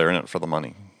who said they're in it for the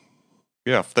money.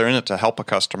 Yeah, if they're in it to help a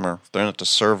customer, if they're in it to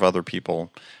serve other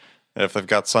people, if they've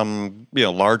got some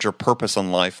larger purpose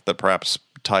in life that perhaps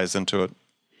ties into it,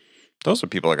 those are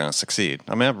people that are going to succeed.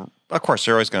 I mean, of course,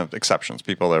 you're always going to have exceptions.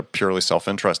 People that are purely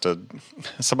self-interested,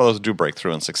 some of those do break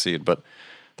through and succeed, but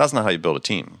that's not how you build a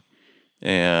team.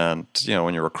 And,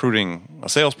 when you're recruiting a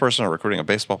salesperson or recruiting a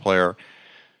baseball player,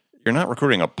 you're not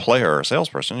recruiting a player or a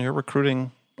salesperson, you're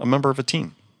recruiting a member of a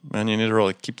team. And you need to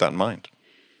really keep that in mind.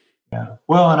 Yeah.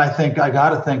 Well, and I think I got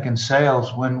to think in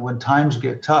sales when times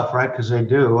get tough, right? Because they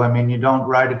do. I mean, you don't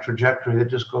ride a trajectory that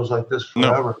just goes like this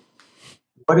forever. No.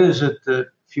 What is it that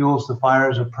fuels the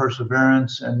fires of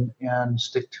perseverance and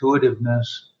stick-to-itiveness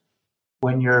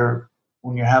when you're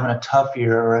having a tough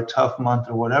year or a tough month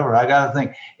or whatever? I got to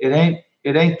think it ain't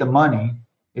the money.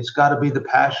 It's got to be the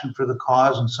passion for the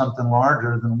cause and something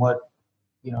larger than what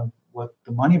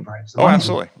the money brings.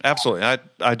 Absolutely.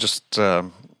 I just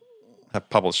have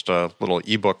published a little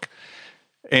ebook,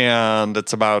 and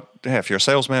it's about if you're a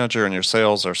sales manager and your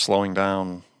sales are slowing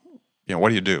down, what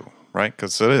do you do, right?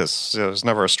 Because there's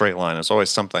never a straight line. There's always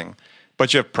something,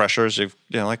 but you have pressures.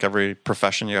 Like every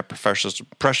profession, you have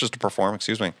pressures to perform.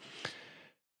 Excuse me.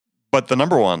 But the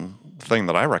number one thing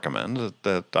that I recommend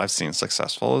that I've seen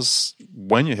successful is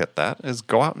when you hit that is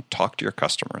go out and talk to your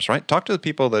customers, right? Talk to the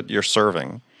people that you're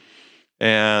serving,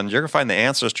 and you're going to find the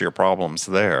answers to your problems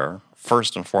there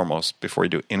first and foremost before you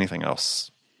do anything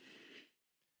else.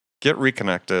 Get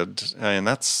reconnected, and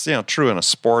that's true in a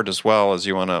sport as well as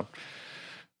you want to.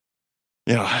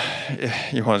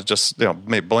 You want to just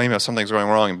maybe blame if something's going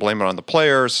wrong and blame it on the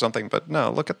players, something. But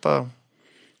no, look at the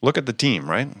team,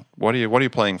 right? What are you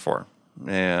playing for?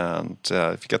 And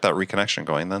if you get that reconnection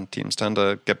going, then teams tend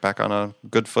to get back on a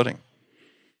good footing.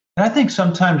 And I think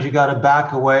sometimes you got to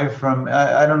back away from.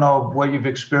 I don't know what you've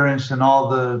experienced in all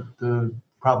the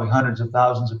probably hundreds of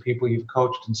thousands of people you've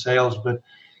coached in sales, but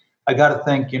I got to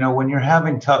think, when you're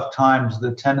having tough times,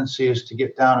 the tendency is to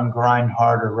get down and grind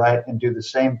harder, right? And do the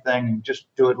same thing and just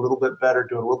do it a little bit better,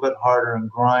 do it a little bit harder and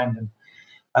grind. And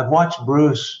I've watched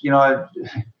Bruce,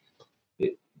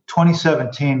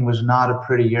 2017 was not a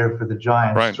pretty year for the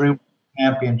Giants. Right.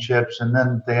 championships, and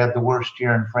then they had the worst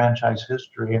year in franchise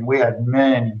history. And we had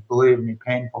many, believe me,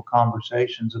 painful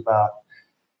conversations about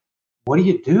what do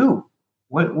you do?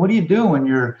 What do you do when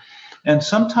you're? And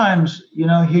sometimes,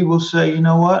 he will say, you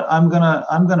know what, I'm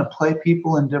gonna play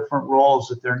people in different roles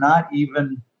that they're not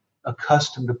even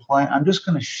accustomed to playing. I'm just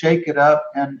gonna shake it up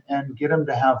and get them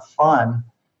to have fun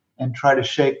and try to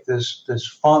shake this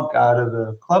funk out of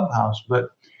the clubhouse.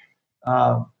 But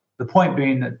the point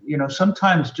being that,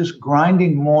 sometimes just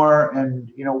grinding more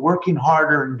and, working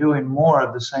harder and doing more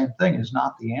of the same thing is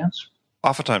not the answer.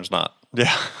 Oftentimes not.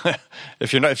 Yeah.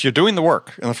 If you're doing the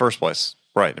work in the first place,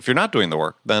 right. If you're not doing the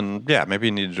work, then yeah, maybe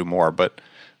you need to do more. But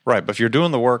right. But if you're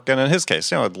doing the work, and in his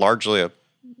case, largely a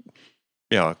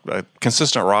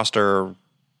consistent roster,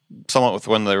 somewhat with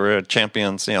when they were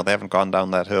champions, they haven't gone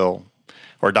down that hill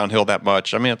or downhill that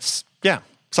much. I mean, it's, yeah.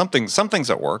 Something's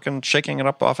at work, and shaking it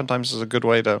up oftentimes is a good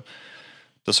way to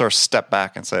sort of step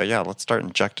back and say, yeah, let's start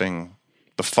injecting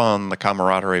the fun, the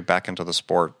camaraderie back into the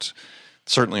sport.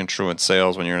 Certainly in true in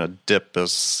sales, when you're in a dip,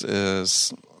 is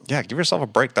give yourself a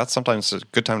break. That's sometimes a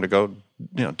good time to go,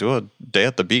 do a day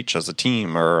at the beach as a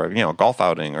team, or a golf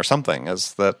outing or something.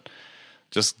 Is that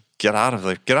just get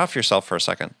off yourself for a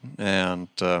second and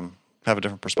have a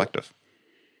different perspective.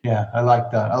 Yeah, I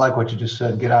like that. I like what you just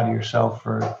said. Get out of yourself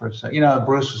for a second.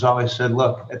 Bruce has always said,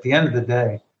 look, at the end of the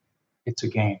day, it's a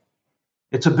game.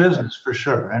 It's a business for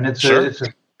sure. And it's a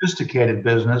sophisticated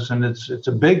business, and it's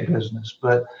a big business.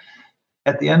 But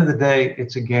at the end of the day,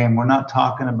 it's a game. We're not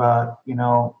talking about,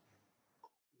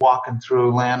 walking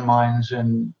through landmines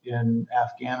in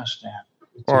Afghanistan.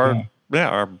 It's a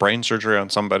game. Or brain surgery on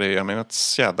somebody. I mean,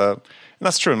 and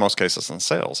that's true in most cases in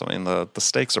sales. I mean, the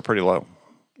stakes are pretty low.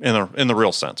 In the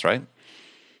real sense, right?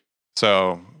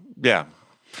 So, yeah,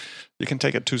 you can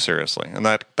take it too seriously, and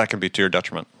that can be to your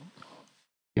detriment.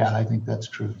 Yeah, I think that's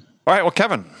true. All right, well,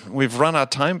 Kevin, we've run out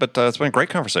of time, but it's been a great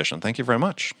conversation. Thank you very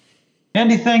much.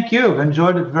 Andy, thank you. I've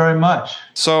enjoyed it very much.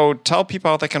 So tell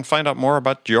people how they can find out more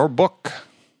about your book.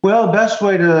 Well, the best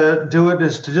way to do it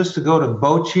is to go to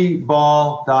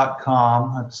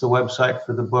bochyball.com. That's the website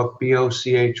for the book,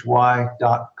 BOCHY.com,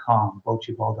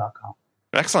 bochyball.com.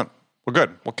 Excellent. Well,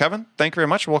 good. Well, Kevin, thank you very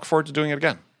much. We'll look forward to doing it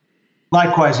again.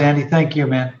 Likewise, Andy. Thank you,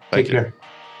 man. Take care.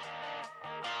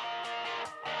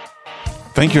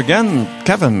 Thank you again,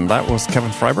 Kevin. That was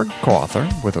Kevin Freiberg, co-author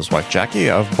with his wife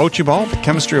Jackie of Bochy Ball, The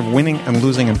Chemistry of Winning and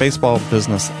Losing in Baseball,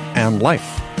 Business, and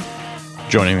Life.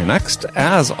 Joining me next,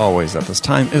 as always at this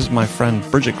time, is my friend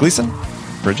Bridget Gleason.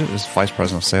 Bridget is Vice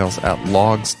President of Sales at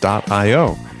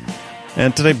logs.io.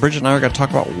 And today, Bridget and I are going to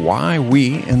talk about why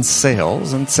we in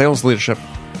sales and sales leadership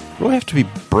really have to be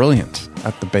brilliant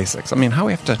at the basics. I mean, how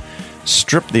we have to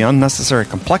strip the unnecessary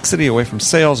complexity away from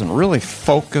sales and really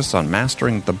focus on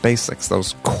mastering the basics,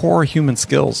 those core human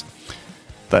skills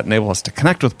that enable us to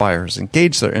connect with buyers,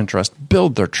 engage their interest,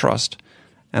 build their trust,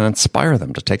 and inspire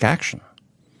them to take action.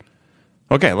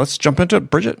 Okay, let's jump into it.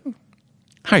 Bridget,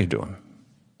 how are you doing?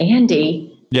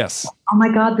 Andy. Yes. Oh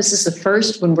my God, this is the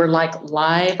first when we're like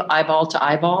live eyeball to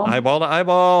eyeball. Eyeball to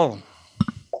eyeball.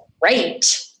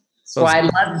 Great. So I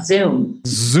love Zoom.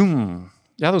 Zoom.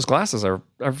 Yeah, those glasses are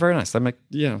very nice. They make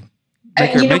your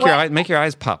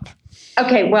eyes pop.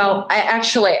 Okay, well,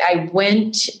 I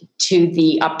went to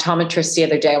the optometrist the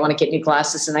other day. I want to get new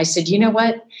glasses, and I said, you know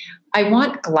what? I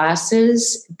want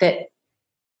glasses that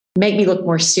make me look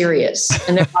more serious.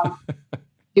 And they're like,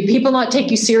 do people not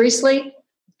take you seriously?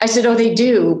 I said, oh, they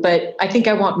do, but I think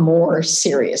I want more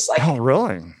serious. Like, oh,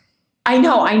 really? I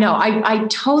know. I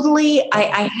totally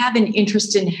have an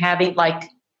interest in having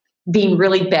being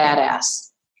really badass.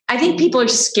 I think people are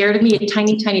scared of me a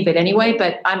tiny, tiny bit anyway,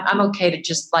 but I'm okay to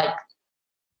just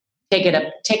take it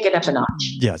up a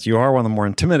notch. Yes, you are one of the more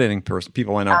intimidating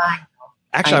people I know.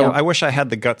 Actually, I wish I had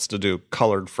the guts to do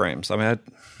colored frames. I mean,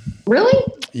 really?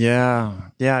 Yeah.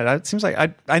 It seems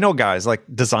like I know guys like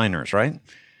designers, right?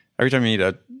 Every time you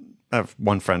meet I have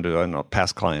one friend who I know,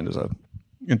 past client, is a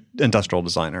industrial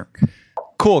designer.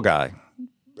 Cool guy.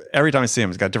 Every time I see him,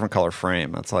 he's got a different color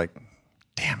frame. It's like,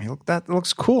 damn, that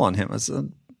looks cool on him. It's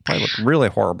probably look really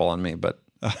horrible on me, but.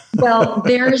 Well,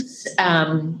 there's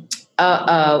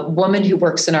a woman who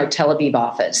works in our Tel Aviv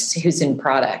office who's in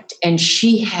product, and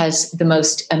she has the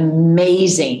most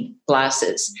amazing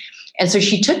glasses. And so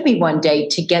she took me one day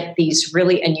to get these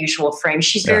really unusual frames.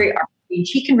 She's very artsy.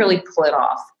 She can really pull it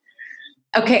off.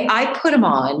 Okay, I put them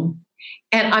on,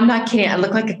 and I'm not kidding. I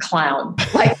look like a clown.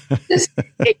 Like this,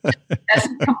 it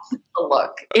doesn't complete the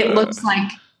look. It looks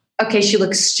like, okay, she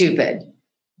looks stupid.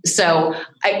 So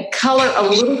a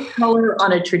little color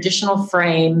on a traditional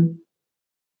frame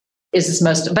is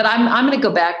most. But I'm going to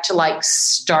go back to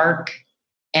stark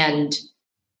and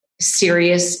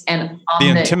serious and on the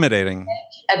intimidating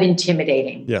edge of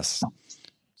intimidating. Yes. So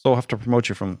we'll have to promote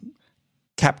you from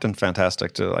Captain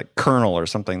Fantastic to like Colonel or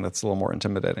something that's a little more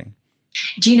intimidating.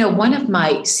 Do you know, one of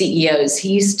my CEOs,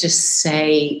 he used to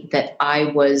say that I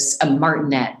was a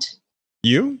martinet.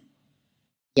 You?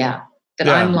 Yeah. That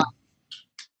I'm like,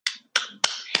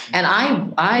 and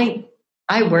I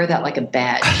wear that like a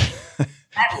badge.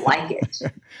 I like it.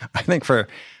 I think for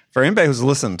anybody who's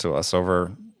listened to us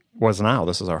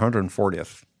this is our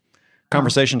 140th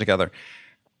conversation together,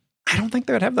 I don't think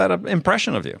they would have that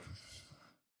impression of you.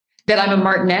 That I'm a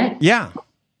martinet? Yeah.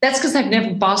 That's because I've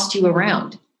never bossed you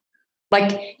around.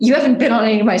 Like, you haven't been on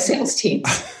any of my sales teams.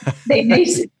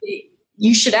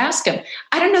 You should ask them.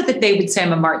 I don't know that they would say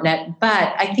I'm a martinet,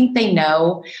 but I think they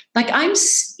know. Like, I'm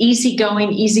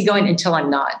easygoing until I'm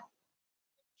not.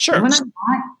 Sure. And when I'm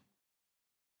not,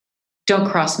 don't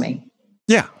cross me.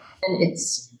 Yeah. And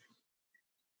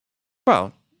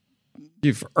well,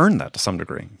 you've earned that to some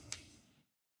degree.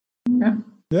 Yeah.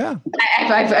 Yeah.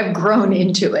 I've grown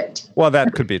into it. Well,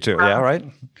 that could be too. Yeah, right.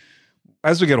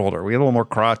 As we get older, we get a little more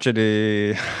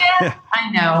crotchety. Yeah,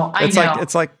 I know.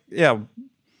 It's like, yeah.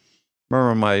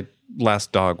 Remember my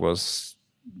last dog was,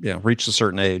 reached a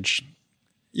certain age.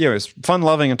 It was fun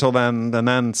loving until then. And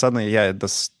then suddenly, he had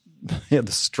this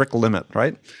strict limit,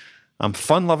 right? I'm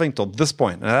fun loving till this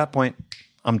point. And at that point,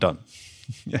 I'm done.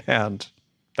 And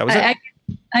that was it.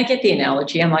 I get the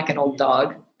analogy. I'm like an old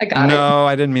dog. I got it. No,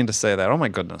 I didn't mean to say that. Oh my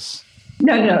goodness.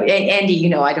 No.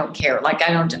 Andy, I don't care. Like,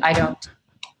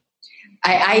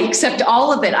 I accept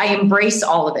all of it. I embrace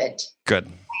all of it. Good.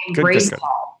 I embrace it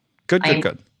all.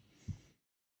 Good.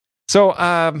 So,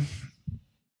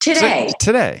 today.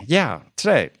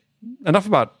 Today. Enough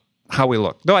about how we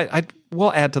look. Though I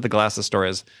will add to the glasses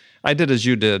stories. I did as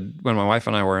you did when my wife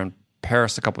and I were in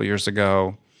Paris a couple of years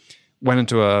ago. Went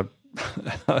into a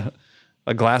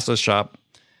glasses shop,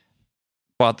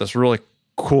 bought this really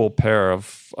cool pair of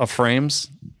frames.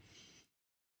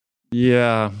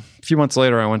 Yeah. A few months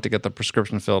later, I went to get the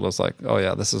prescription filled. I was like, oh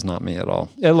yeah, this is not me at all.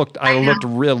 It looked,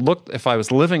 if I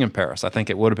was living in Paris, I think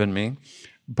it would have been me.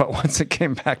 But once it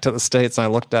came back to the States and I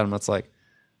looked at them, it's like,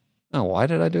 oh, why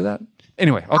did I do that?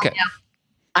 Anyway, okay.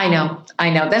 I know.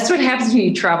 That's what happens when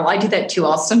you travel. I do that too.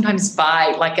 I'll sometimes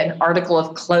buy like an article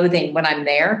of clothing when I'm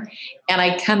there, and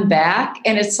I come back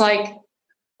and it's like,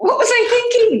 what was I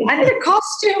thinking? I need a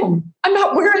costume. I'm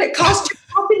not wearing a costume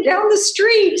walking down the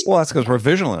street. Well, that's because we're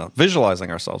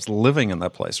visualizing ourselves living in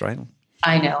that place, right?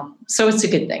 I know. So it's a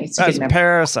good thing. It's a that's good memory.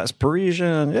 Paris. That's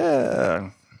Parisian.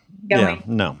 Yeah. Yeah.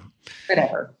 No.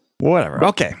 Whatever.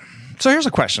 Okay. So here's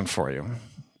a question for you.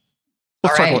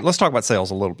 Let's talk about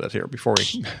sales a little bit here before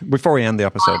we end the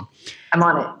episode. I'm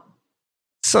on it.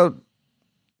 So,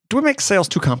 do we make sales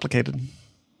too complicated?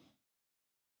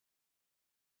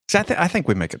 See, I think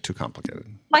we make it too complicated.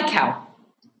 Like how?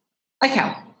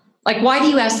 Like, why do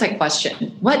you ask that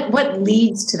question? What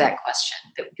leads to that question?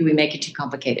 Do we make it too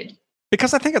complicated?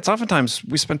 Because I think it's oftentimes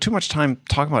we spend too much time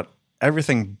talking about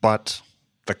everything but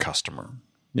the customer.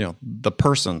 The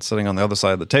person sitting on the other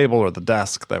side of the table or the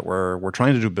desk that we're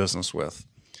trying to do business with.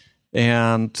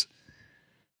 And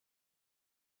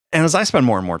as I spend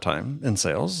more and more time in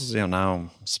sales,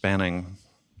 now spanning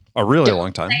a really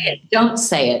long time. Don't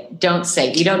say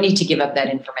it. You don't need to give up that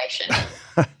information.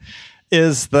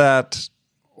 Is that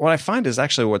what I find is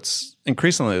actually what's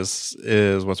increasingly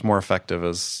is what's more effective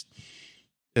is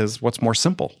what's more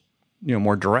simple,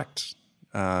 more direct.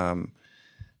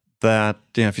 That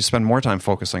if you spend more time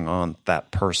focusing on that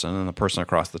person and the person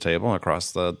across the table and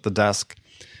across the desk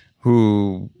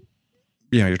who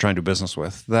you're trying to do business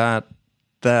with, that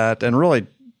and really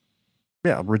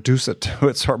reduce it to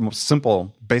its sort of most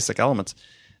simple basic elements,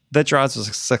 that your odds of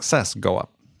success go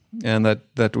up, and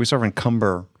that we sort of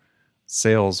encumber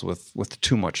sales with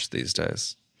too much these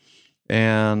days.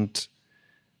 And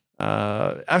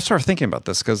I was sort of thinking about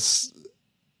this because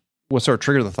what sort of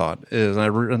triggered the thought is, and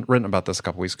I've written about this a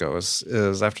couple weeks ago,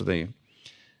 is after the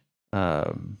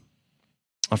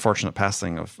unfortunate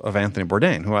passing of Anthony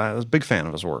Bourdain, who I was a big fan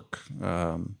of his work.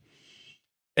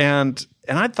 And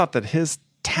I thought that his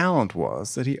talent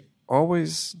was that he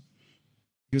was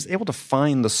able to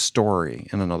find the story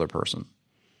in another person.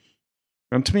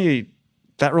 And to me,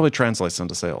 that really translates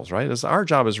into sales, right? Our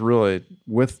job is really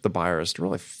with the buyers to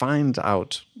really find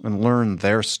out and learn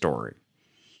their story.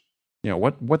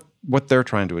 What they're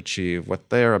trying to achieve,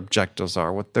 what their objectives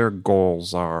are, what their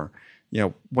goals are,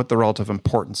 what the relative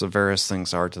importance of various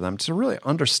things are to them, to really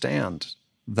understand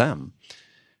them.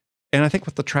 And I think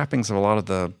with the trappings of a lot of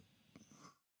the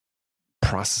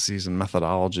processes and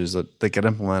methodologies that get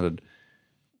implemented,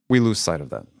 we lose sight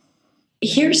of that.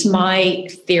 Here's my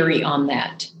theory on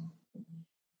that.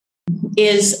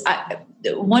 is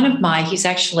he's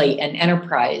actually an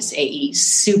enterprise AE,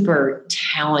 super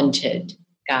talented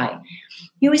guy.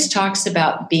 He always talks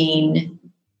about being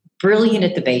brilliant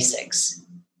at the basics.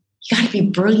 You got to be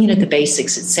brilliant at the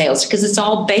basics at sales because it's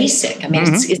all basic. I mean,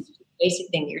 it's the basic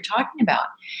thing that you're talking about.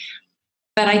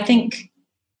 But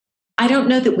I don't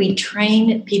know that we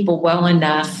train people well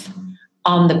enough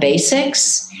on the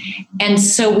basics. And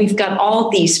so we've got all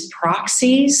these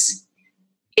proxies.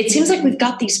 It seems like we've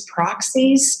got these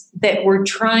proxies that we're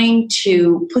trying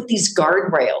to put these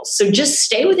guardrails. So just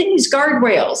stay within these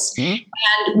guardrails.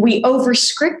 And we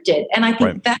overscript it. And I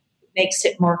think that makes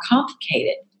it more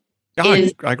complicated.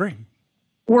 I agree.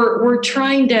 We're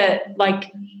trying to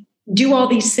do all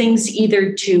these things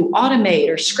either to automate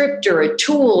or script or a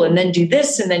tool and then do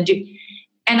this and then do.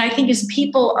 And I think as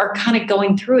people are kind of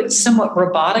going through it somewhat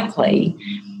robotically,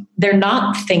 they're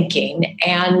not thinking.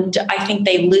 And I think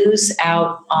they lose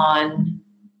out on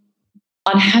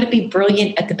how to be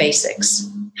brilliant at the basics,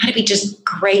 how to be just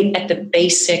great at the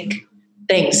basic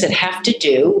things that have to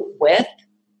do with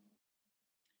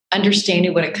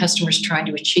understanding what a customer's trying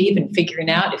to achieve and figuring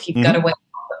out if you've got a way.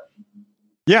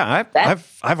 Yeah,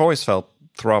 I've always felt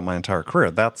throughout my entire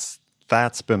career that's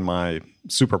been my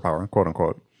superpower, quote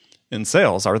unquote, in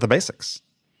sales are the basics.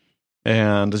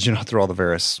 And as you know, through all the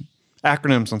various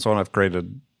acronyms and so on I've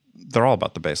created, they're all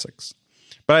about the basics.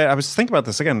 But I was thinking about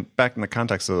this again back in the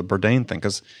context of the Bourdain thing,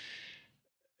 because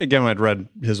again, I'd read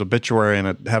his obituary and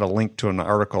it had a link to an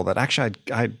article that actually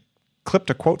I clipped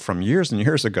a quote from years and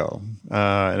years ago,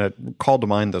 and it called to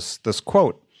mind this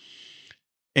quote,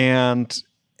 and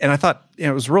I thought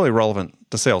it was really relevant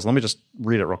to sales. Let me just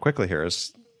read it real quickly here.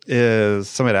 Is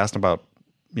somebody asked him about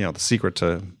the secret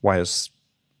to why his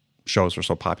shows are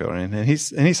so popular, and he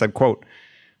said, quote,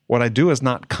 "What I do is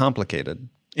not complicated.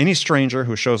 Any stranger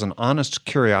who shows an honest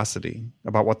curiosity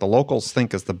about what the locals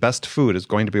think is the best food is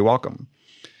going to be welcome.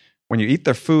 When you eat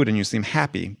their food and you seem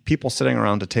happy, people sitting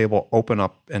around a table open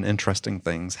up and interesting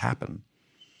things happen."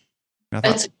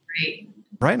 That's great.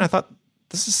 Right? And I thought,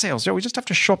 this is sales. We just have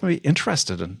to show up and be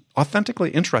interested and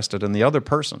authentically interested in the other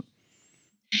person.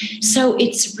 So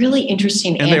it's really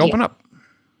interesting. And Andy, they open up.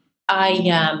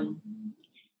 I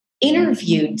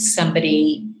interviewed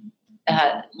somebody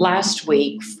last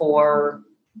week for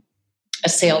a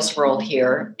sales role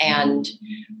here. And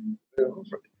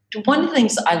one of the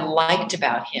things I liked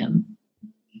about him,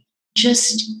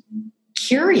 just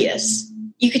curious.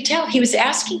 You could tell he was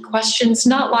asking questions,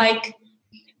 not like,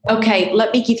 okay,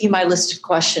 let me give you my list of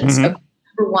questions. Okay,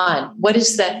 number one, what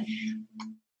is that?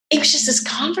 It was just this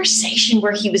conversation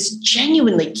where he was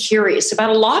genuinely curious about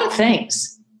a lot of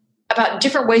things, about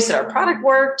different ways that our product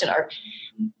worked,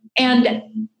 and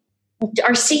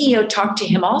our CEO talked to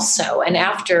him also. And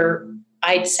after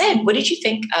I'd said, "What did you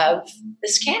think of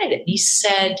this candidate?" And he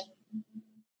said,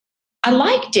 "I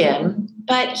liked him,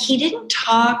 but he didn't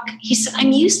talk." He said,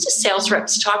 "I'm used to sales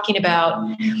reps talking about,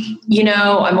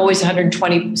 I'm always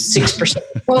 126%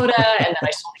 quota, and then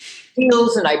I sold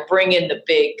deals and I bring in the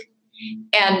big."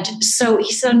 And so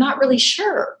he said, "I'm not really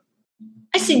sure."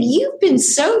 I said, "You've been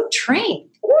so trained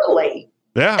poorly.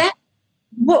 Yeah. That's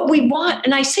what we want."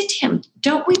 And I said to him,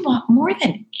 "Don't we want more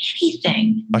than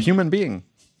anything? A human being.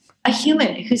 A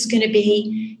human who's going to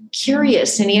be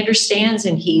curious and he understands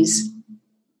and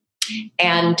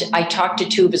And I talked to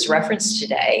two of his references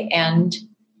today, and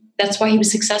that's why he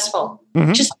was successful.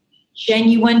 Just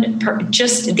genuine,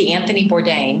 just the Anthony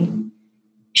Bourdain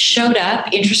showed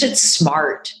up, interested,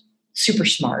 smart, super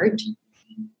smart,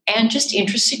 and just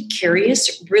interested,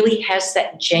 curious, really has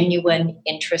that genuine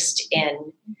interest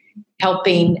in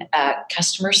helping a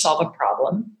customer solve a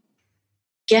problem.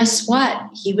 Guess what?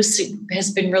 He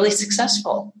has been really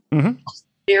successful.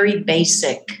 Very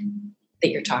basic that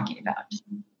you're talking about.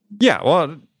 Yeah,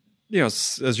 well,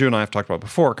 as you and I have talked about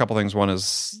before, a couple things. One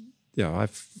is,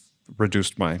 I've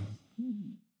reduced my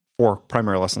 4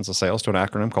 primary lessons of sales to an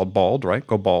acronym called BALD, right?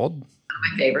 Go BALD.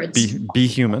 My favorites. Be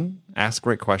human, ask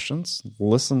great questions,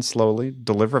 listen slowly,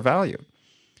 deliver value.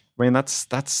 I mean, that's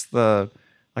the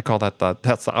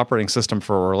operating system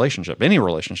for a relationship, any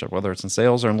relationship, whether it's in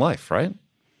sales or in life, right?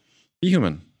 Be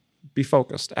human, be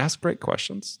focused, ask great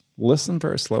questions, listen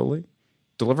very slowly,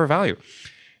 deliver value.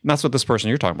 And that's what this person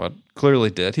you're talking about clearly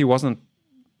did. He wasn't,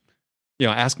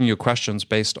 asking you questions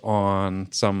based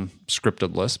on some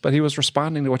scripted list, but he was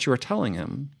responding to what you were telling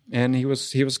him, and he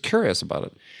was curious about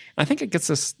it. And I think it gets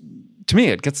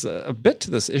a bit to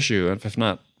this issue, if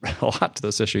not a lot to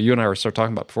this issue. You and I were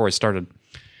talking about before we started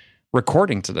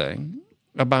recording today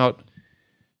about,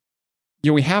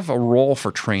 we have a role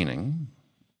for training,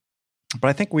 but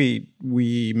I think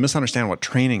we misunderstand what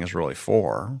training is really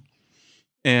for.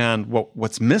 And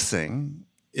what's missing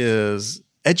is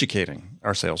educating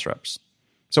our sales reps.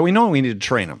 So we know we need to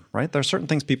train them, right? There are certain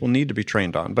things people need to be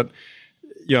trained on. But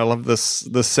I love this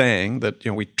saying that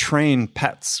we train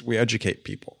pets, we educate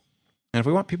people. And if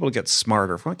we want people to get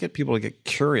smarter, if we want to get people to get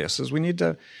curious, is we need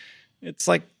to. It's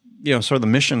like sort of the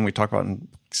mission we talk about in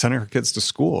sending our kids to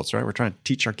school. It's right. We're trying to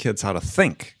teach our kids how to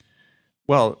think.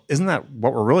 Well, isn't that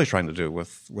what we're really trying to do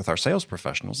with our sales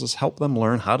professionals? Is help them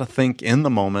learn how to think in the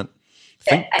moment,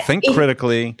 think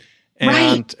critically,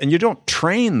 and you don't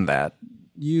train that.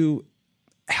 You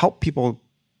help people.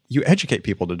 You educate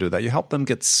people to do that. You help them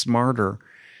get smarter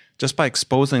just by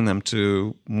exposing them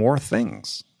to more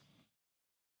things.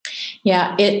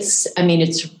 Yeah, it's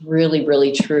really,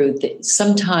 really true that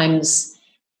sometimes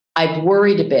I've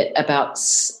worried a bit about,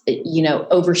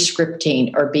 over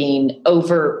scripting or being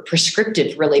over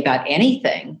prescriptive really about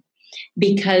anything,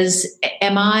 because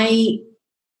am I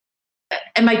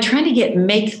trying to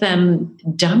make them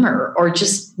dumber or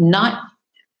just not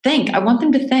think? I want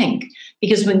them to think,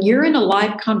 because when you're in a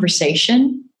live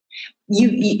conversation,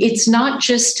 it's not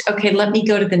just, okay, let me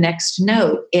go to the next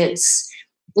note. It's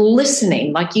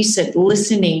listening, like you said,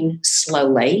 listening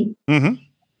slowly. Mm-hmm.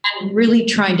 And really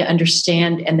trying to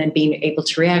understand and then being able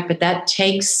to react. But that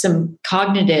takes some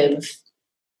cognitive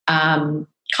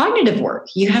work.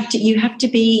 You have to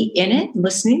be in it,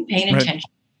 listening, paying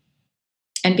attention,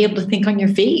 and be able to think on your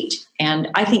feet. And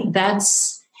I think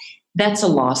that's a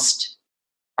lost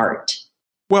art.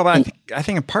 Well, I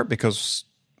think in part because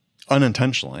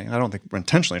unintentionally, I don't think we're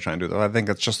intentionally trying to do that. I think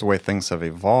it's just the way things have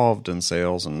evolved in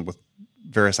sales and with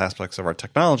various aspects of our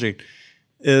technology,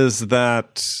 is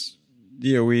that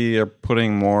we are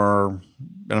putting more,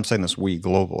 and I'm saying this we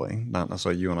globally, not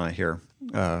necessarily you and I here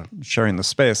sharing the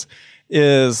space,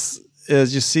 is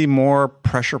you see more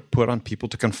pressure put on people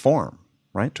to conform,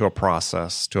 right, to a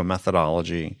process, to a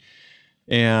methodology.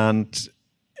 And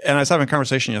I was having a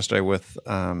conversation yesterday with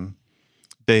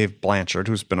Dave Blanchard,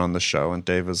 who's been on the show, and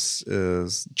Dave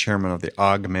is chairman of the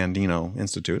Og Mandino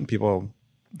Institute, and people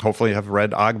hopefully have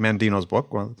read Og Mandino's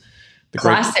book, one of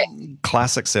the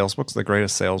classic sales books, The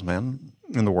Greatest Salesman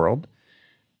in the World.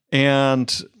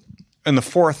 And in the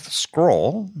fourth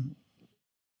scroll,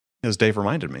 as Dave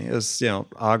reminded me, is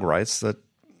Og writes that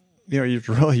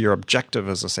your objective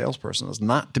as a salesperson is to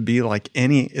not be like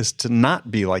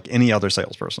any other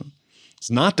salesperson.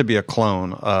 It's not to be a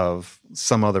clone of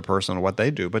some other person or what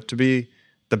they do, but to be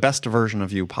the best version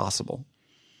of you possible.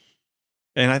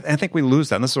 And I think we lose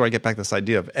that. And this is where I get back to this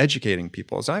idea of educating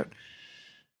people. I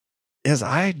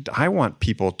want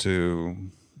people to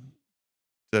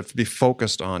be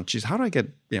focused on, geez, how do I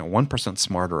get 1%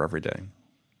 smarter every day?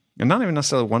 And not even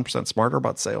necessarily 1% smarter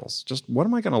about sales. Just what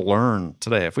am I going to learn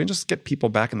today? If we just get people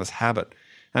back in this habit,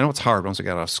 I know it's hard once we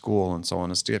get out of school and so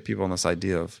on, is to get people in this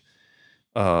idea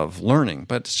of learning.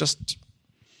 But it's just.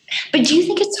 But do you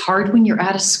think it's hard when you're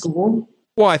out of school?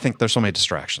 Well, I think there's so many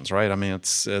distractions, right? I mean,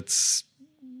 it's.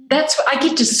 That's I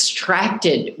get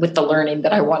distracted with the learning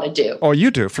that I want to do. Oh,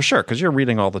 you do, for sure, because you're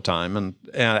reading all the time, and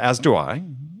as do I.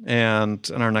 And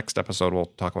in our next episode, we'll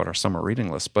talk about our summer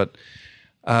reading list. But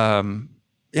I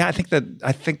think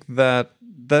that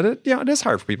it is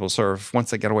hard for people to sort of,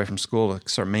 once they get away from school, to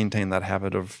sort of maintain that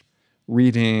habit of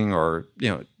reading or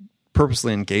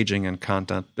purposely engaging in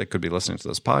content. They could be listening to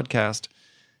this podcast.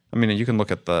 I mean, you can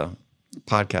look at the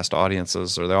podcast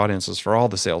audiences or the audiences for all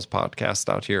the sales podcasts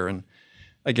out here, and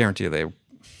I guarantee you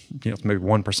maybe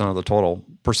 1% of the total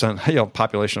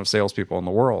population of salespeople in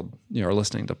the world are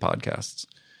listening to podcasts.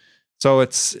 So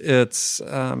it's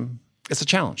a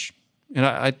challenge, and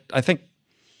I think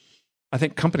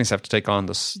companies have to take on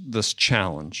this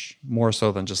challenge more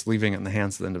so than just leaving it in the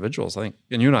hands of the individuals. I think,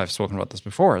 and you and I have spoken about this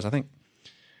before, is I think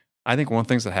one of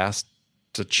the things that has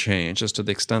to change is to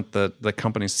the extent that the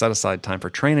companies set aside time for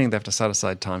training, they have to set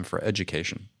aside time for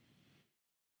education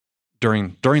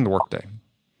during the workday.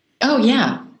 Oh,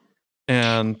 yeah.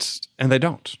 And they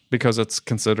don't, because it's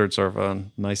considered sort of a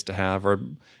nice to have, or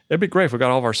it'd be great if we got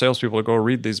all of our salespeople to go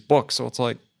read these books. So it's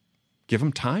like, give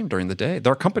them time during the day.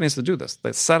 There are companies that do this.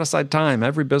 They set aside time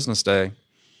every business day,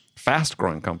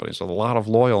 fast-growing companies with a lot of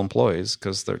loyal employees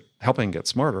because they're helping get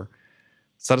smarter,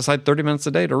 set aside 30 minutes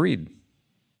a day to read.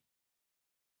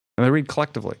 And they read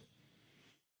collectively.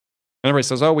 And everybody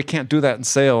says, oh, we can't do that in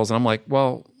sales. And I'm like,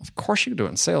 well, of course you can do it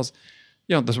in sales.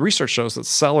 The research shows that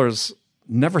sellers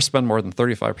never spend more than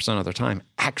 35% of their time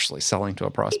actually selling to a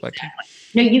prospect. Exactly.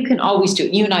 No, you can always do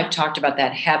it. You and I have talked about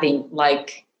that, having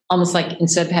almost like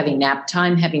instead of having nap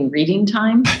time, having reading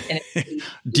time.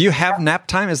 Do you have nap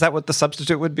time? Is that what the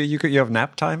substitute would be? You have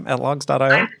nap time at logs.io?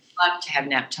 I would love to have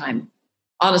nap time.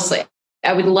 Honestly,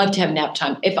 I would love to have nap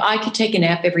time. If I could take a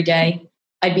nap every day,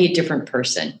 I'd be a different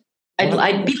person.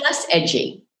 I'd be less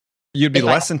edgy. You'd be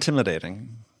less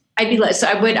intimidating. I'd be less.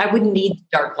 I wouldn't need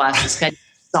dark glasses. Kind of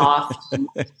soft.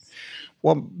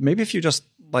 Well, maybe if you just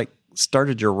like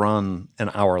started your run an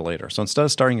hour later. So instead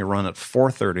of starting your run at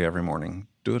 4:30 every morning,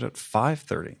 do it at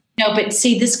 5:30. No, but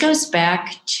see, this goes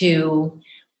back to,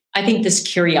 I think, this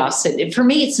curiosity. For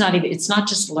me, it's not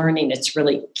just learning. It's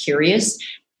really curious.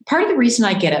 Part of the reason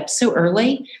I get up so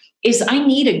early is I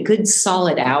need a good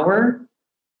solid hour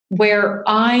where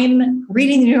I'm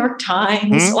reading the New York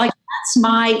Times. Like, that's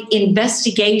my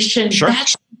investigation. Sure.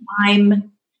 That's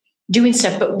I'm doing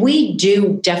stuff. But we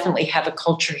do definitely have a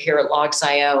culture here at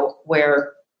Logs.io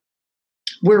where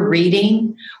we're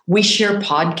reading, we share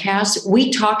podcasts,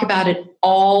 we talk about it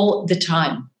all the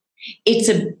time. It's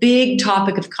a big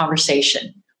topic of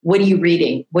conversation. What are you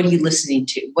reading? What are you listening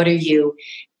to? What are you,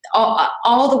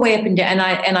 all the way up and down.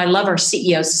 And I love our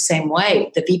CEOs the same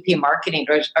way. The VP of marketing,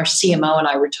 our CMO and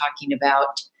I were talking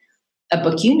about a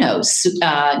book,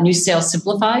 New Sales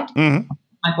Simplified,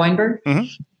 Mike Weinberg.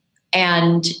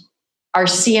 And our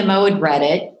CMO had read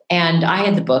it and I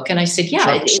had the book and I said,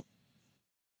 yeah,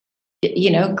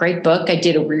 great book. I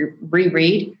did a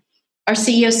reread. Our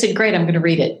CEO said, great, I'm going to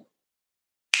read it.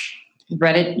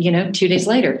 Read it, 2 days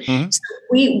later. So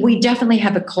we definitely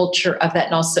have a culture of that.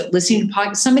 And also listening to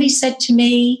podcasts. Somebody said to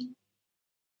me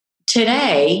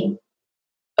today,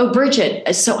 oh,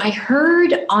 Bridget, so I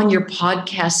heard on your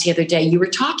podcast the other day, you were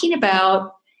talking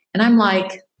about, and I'm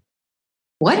like,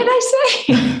 what did I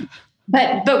say?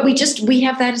 but we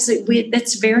have that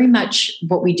that's very much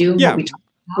what we do. And what we talk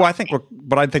about.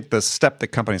 Well, I think the step that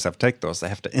companies have to take though is they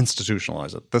have to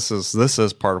institutionalize it. This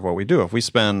is part of what we do. If we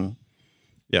spend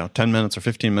 10 minutes or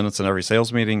 15 minutes in every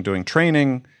sales meeting doing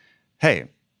training, hey,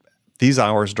 these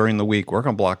hours during the week, we're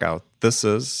going to block out. This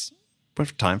is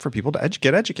time for people to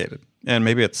get educated. And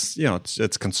maybe it's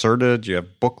concerted. You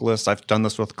have book lists. I've done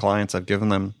this with clients. I've given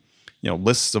them,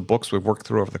 lists of books we've worked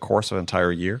through over the course of an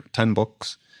entire year, 10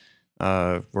 books,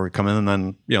 where we come in and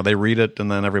then, they read it.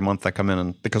 And then every month I come in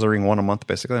and because they're reading one a month,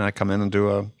 basically, and I come in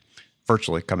and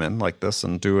virtually come in like this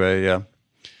and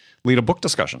lead a book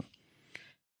discussion.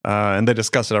 And they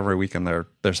discuss it every week in their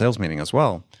sales meeting as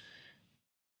well.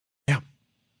 Yeah.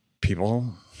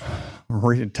 People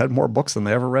reading 10 more books than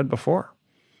they ever read before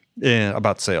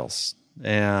about sales.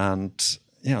 And,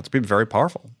 it's been very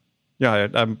powerful. Yeah,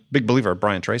 I'm a big believer.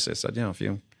 Brian Tracy said, if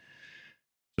you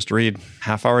just read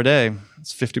half hour a day,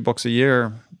 it's 50 books a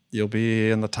year, you'll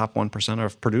be in the top 1%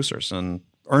 of producers and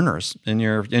earners in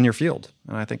your field.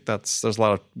 And I think there's a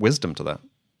lot of wisdom to that.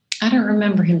 I don't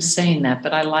remember him saying that,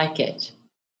 but I like it.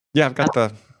 Yeah, I've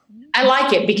got I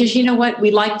like it because you know what? We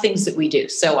like things that we do.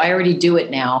 So I already do it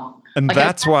now. And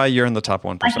that's why you're in the top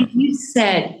 1%. Like you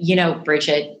said,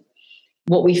 Bridget,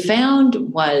 what we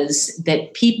found was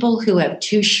that people who have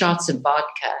 2 shots of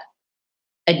vodka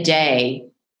a day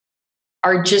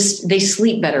they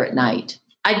sleep better at night.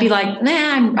 I'd be like,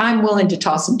 nah, I'm willing to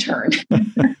toss and turn.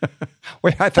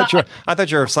 Wait, I thought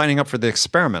you were signing up for the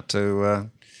experiment to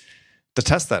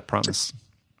test that promise.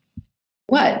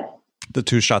 What? The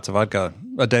 2 shots of vodka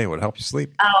a day would help you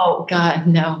sleep. Oh God,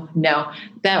 no.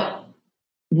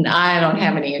 I don't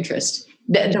have any interest.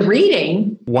 The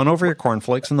reading. One over your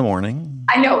cornflakes in the morning.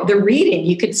 I know the reading.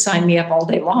 You could sign me up all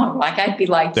day long. Like I'd be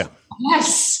like,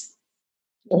 yes,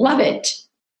 love it.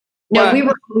 No, we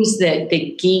were always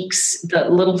the geeks, the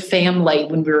little family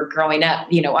when we were growing up.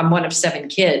 I'm one of 7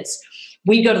 kids.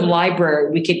 We'd go to the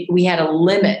library. We had a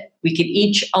limit. We could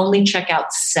each only check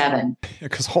out 7.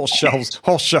 Because whole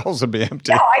shelves would be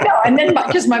empty. No, I know. And then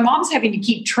because my mom's having to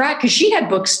keep track because she had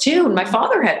books too, and my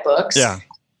father had books. Yeah.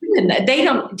 And they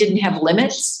didn't have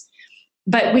limits,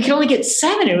 but we could only get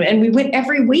 7, and we went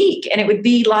every week, and it would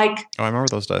be like, oh, I remember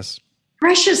those days.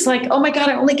 Precious, like, oh my God,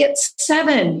 I only get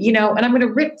 7, and I'm going to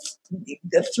rip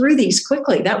through these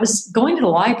quickly. That was going to the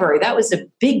library. That was a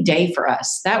big day for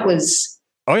us. That was.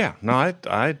 Oh yeah, no,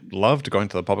 I loved going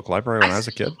to the public library when I was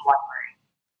a kid.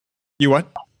 You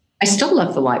what? I still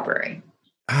love the library.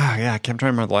 Yeah, I can't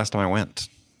remember the last time I went.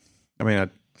 I mean,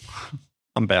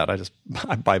 I'm bad.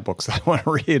 I buy books that I want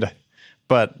to read,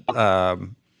 but because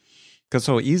it's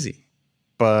so easy.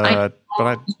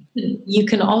 You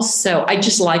can also. I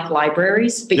just like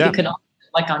libraries, but you can also,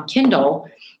 like on Kindle,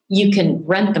 you can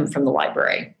rent them from the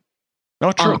library.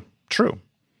 Oh, true.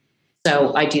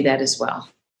 So I do that as well.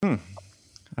 I'm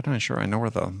not sure. I know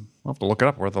where I'll have to look it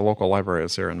up where the local library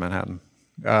is here in Manhattan.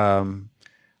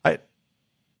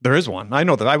 There is one. I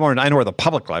know that. I know where the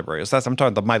public library is. I'm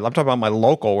talking about my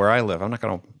local where I live. I'm not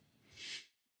going to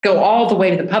go all the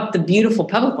way to the beautiful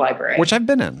public library, which I've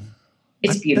been in.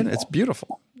 It's beautiful. It's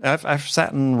beautiful. I've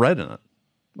sat and read in it.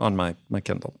 on my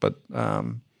Kindle. But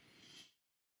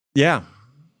yeah.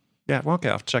 Well, okay,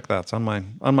 I'll check that. It's on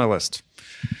my list.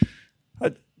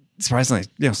 Surprisingly,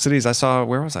 cities I saw.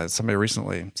 Where was I? Somebody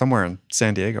recently, somewhere in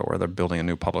San Diego, where they're building a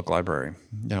new public library.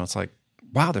 It's like,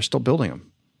 wow, they're still building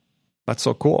them. That's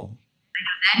so cool.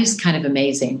 That is kind of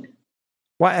amazing.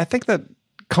 Well, I think that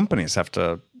companies have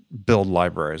to build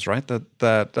libraries, right?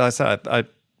 That I said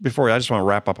before. I just want to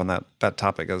wrap up on that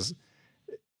topic. And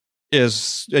you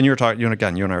and I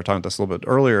were talking this a little bit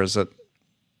earlier. Is that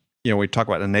we talk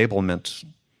about enablement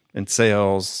in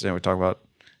sales. We talk about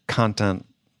content,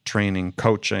 training,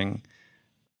 coaching.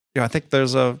 I think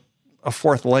there's a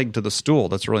fourth leg to the stool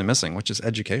that's really missing, which is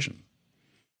education.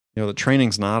 The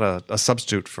training's not a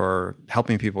substitute for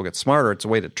helping people get smarter. It's a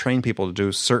way to train people to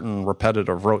do certain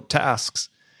repetitive rote tasks,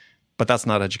 but that's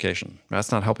not education.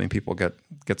 That's not helping people get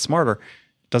smarter.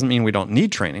 Doesn't mean we don't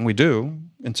need training. We do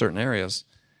in certain areas,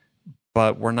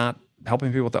 but we're not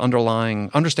helping people to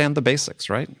understand the basics,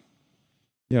 right?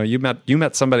 You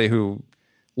met somebody who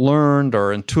learned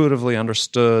or intuitively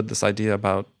understood this idea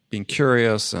about being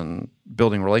curious and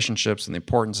building relationships and the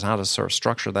importance and how to sort of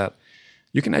structure that.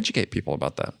 You can educate people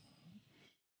about that.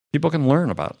 People can learn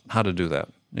about how to do that.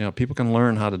 People can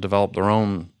learn how to develop their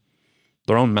own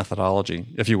methodology,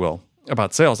 if you will,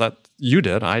 about sales. That you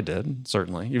did, I did,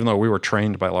 certainly, even though we were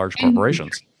trained by large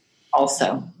corporations.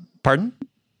 Also. Pardon?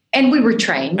 And we were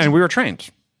trained.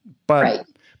 But right.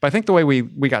 But I think the way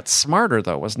we got smarter,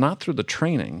 though, was not through the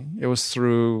training. It was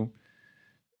through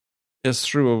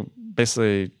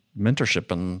basically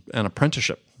mentorship and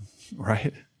apprenticeship,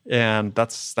 right? And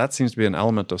that seems to be an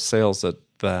element of sales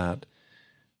that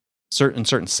in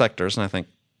certain sectors, and I think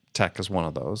tech is one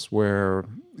of those, where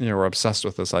we're obsessed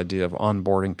with this idea of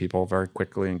onboarding people very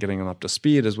quickly and getting them up to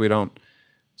speed, as we don't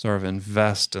sort of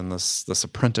invest in this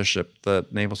apprenticeship that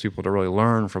enables people to really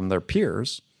learn from their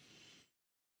peers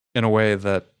in a way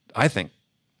that I think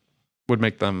would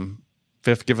make them,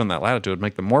 if given that latitude,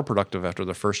 make them more productive after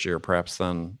the first year, perhaps,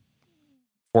 than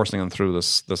forcing them through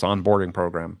this onboarding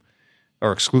program,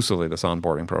 or exclusively this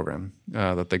onboarding program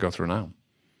that they go through now.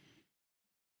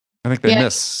 I think they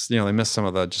miss some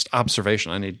of the just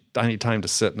observation. I need time to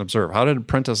sit and observe. How did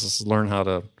apprentices learn how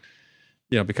to,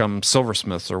 become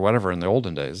silversmiths or whatever in the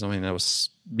olden days? I mean, it was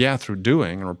through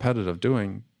doing and repetitive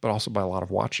doing, but also by a lot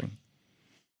of watching.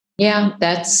 Yeah,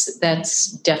 that's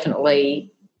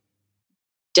definitely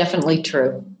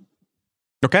true.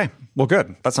 Okay, well,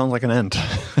 good. That sounds like an end.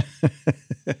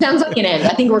 Sounds like an end.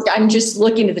 I think I'm just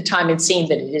looking at the time and seeing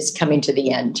that it is coming to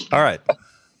the end. All right.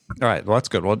 Well, that's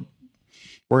good. Well,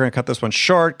 we're going to cut this one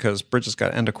short because Bridget's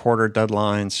got end of quarter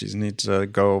deadlines. She needs to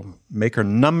go make her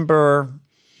number.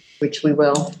 Which we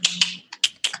will.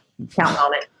 Count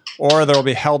on it. Or there will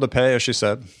be hell to pay, as she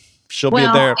said. She'll be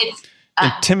there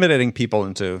intimidating people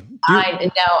into.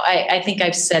 I think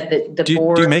I've said that the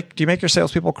board. Do you make your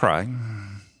salespeople cry?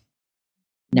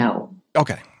 No.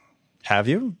 Okay. Have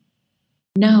you?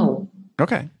 No.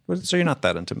 Okay. So you're not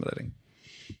that intimidating.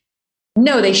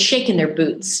 No, they shake in their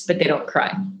boots, but they don't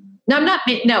cry. No, I'm not.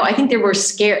 No, I think they were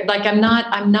scared. Like I'm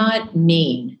not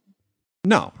mean.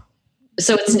 No.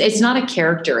 So it's not a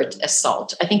character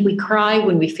assault. I think we cry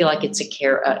when we feel like it's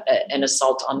an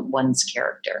assault on one's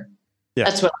character. Yeah.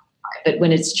 That's what I cry. But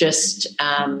when it's just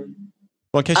well,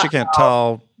 in case you can't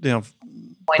tell,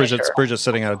 Bridget's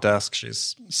sitting at a desk.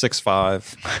 She's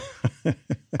 6'5".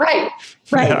 Right.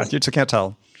 Yeah, you just can't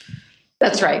tell.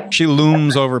 That's right. She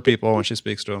looms over people when she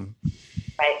speaks to them.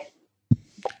 Right.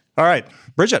 All right,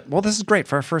 Bridget. Well, this is great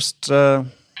for our first. I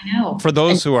know. For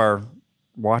those who are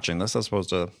watching this, as opposed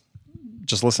to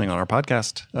just listening on our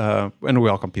podcast, and we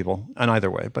welcome people in either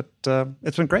way. But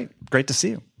it's been great. Great to see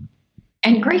you.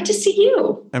 And great to see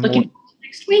you. And looking forward to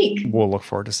next week. We'll look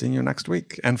forward to seeing you next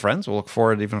week. And friends, we'll look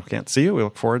forward, even if we can't see you, we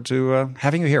look forward to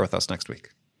having you here with us next week.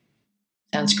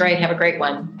 Sounds great. Have a great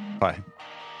one. Bye.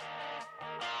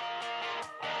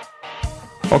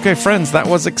 Okay, friends, that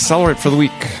was Accelerate for the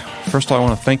week. First of all, I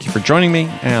want to thank you for joining me,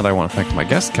 and I want to thank my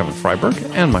guest, Kevin Freiberg,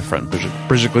 and my friend,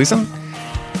 Bridget Gleason.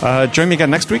 Join me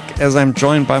again next week as I'm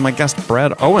joined by my guest,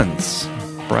 Brad Owens.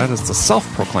 Brad is the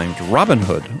self-proclaimed Robin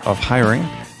Hood of hiring.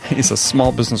 He's a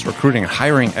small business recruiting and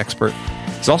hiring expert.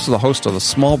 He's also the host of the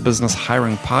Small Business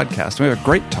Hiring Podcast. We have a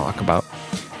great talk about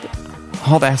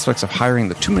all the aspects of hiring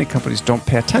that too many companies don't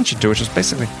pay attention to, which is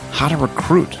basically how to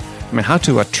recruit. How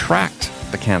to attract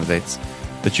the candidates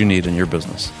that you need in your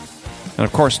business. And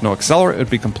of course, no Accelerate would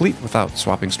be complete without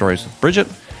swapping stories with Bridget.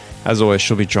 As always,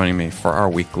 she'll be joining me for our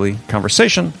weekly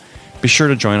conversation. Be sure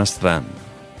to join us then.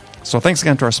 So thanks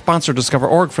again to our sponsor,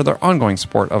 Discover.org, for their ongoing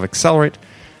support of Accelerate.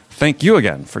 Thank you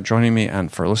again for joining me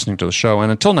and for listening to the show.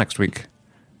 And until next week,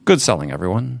 good selling,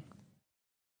 everyone.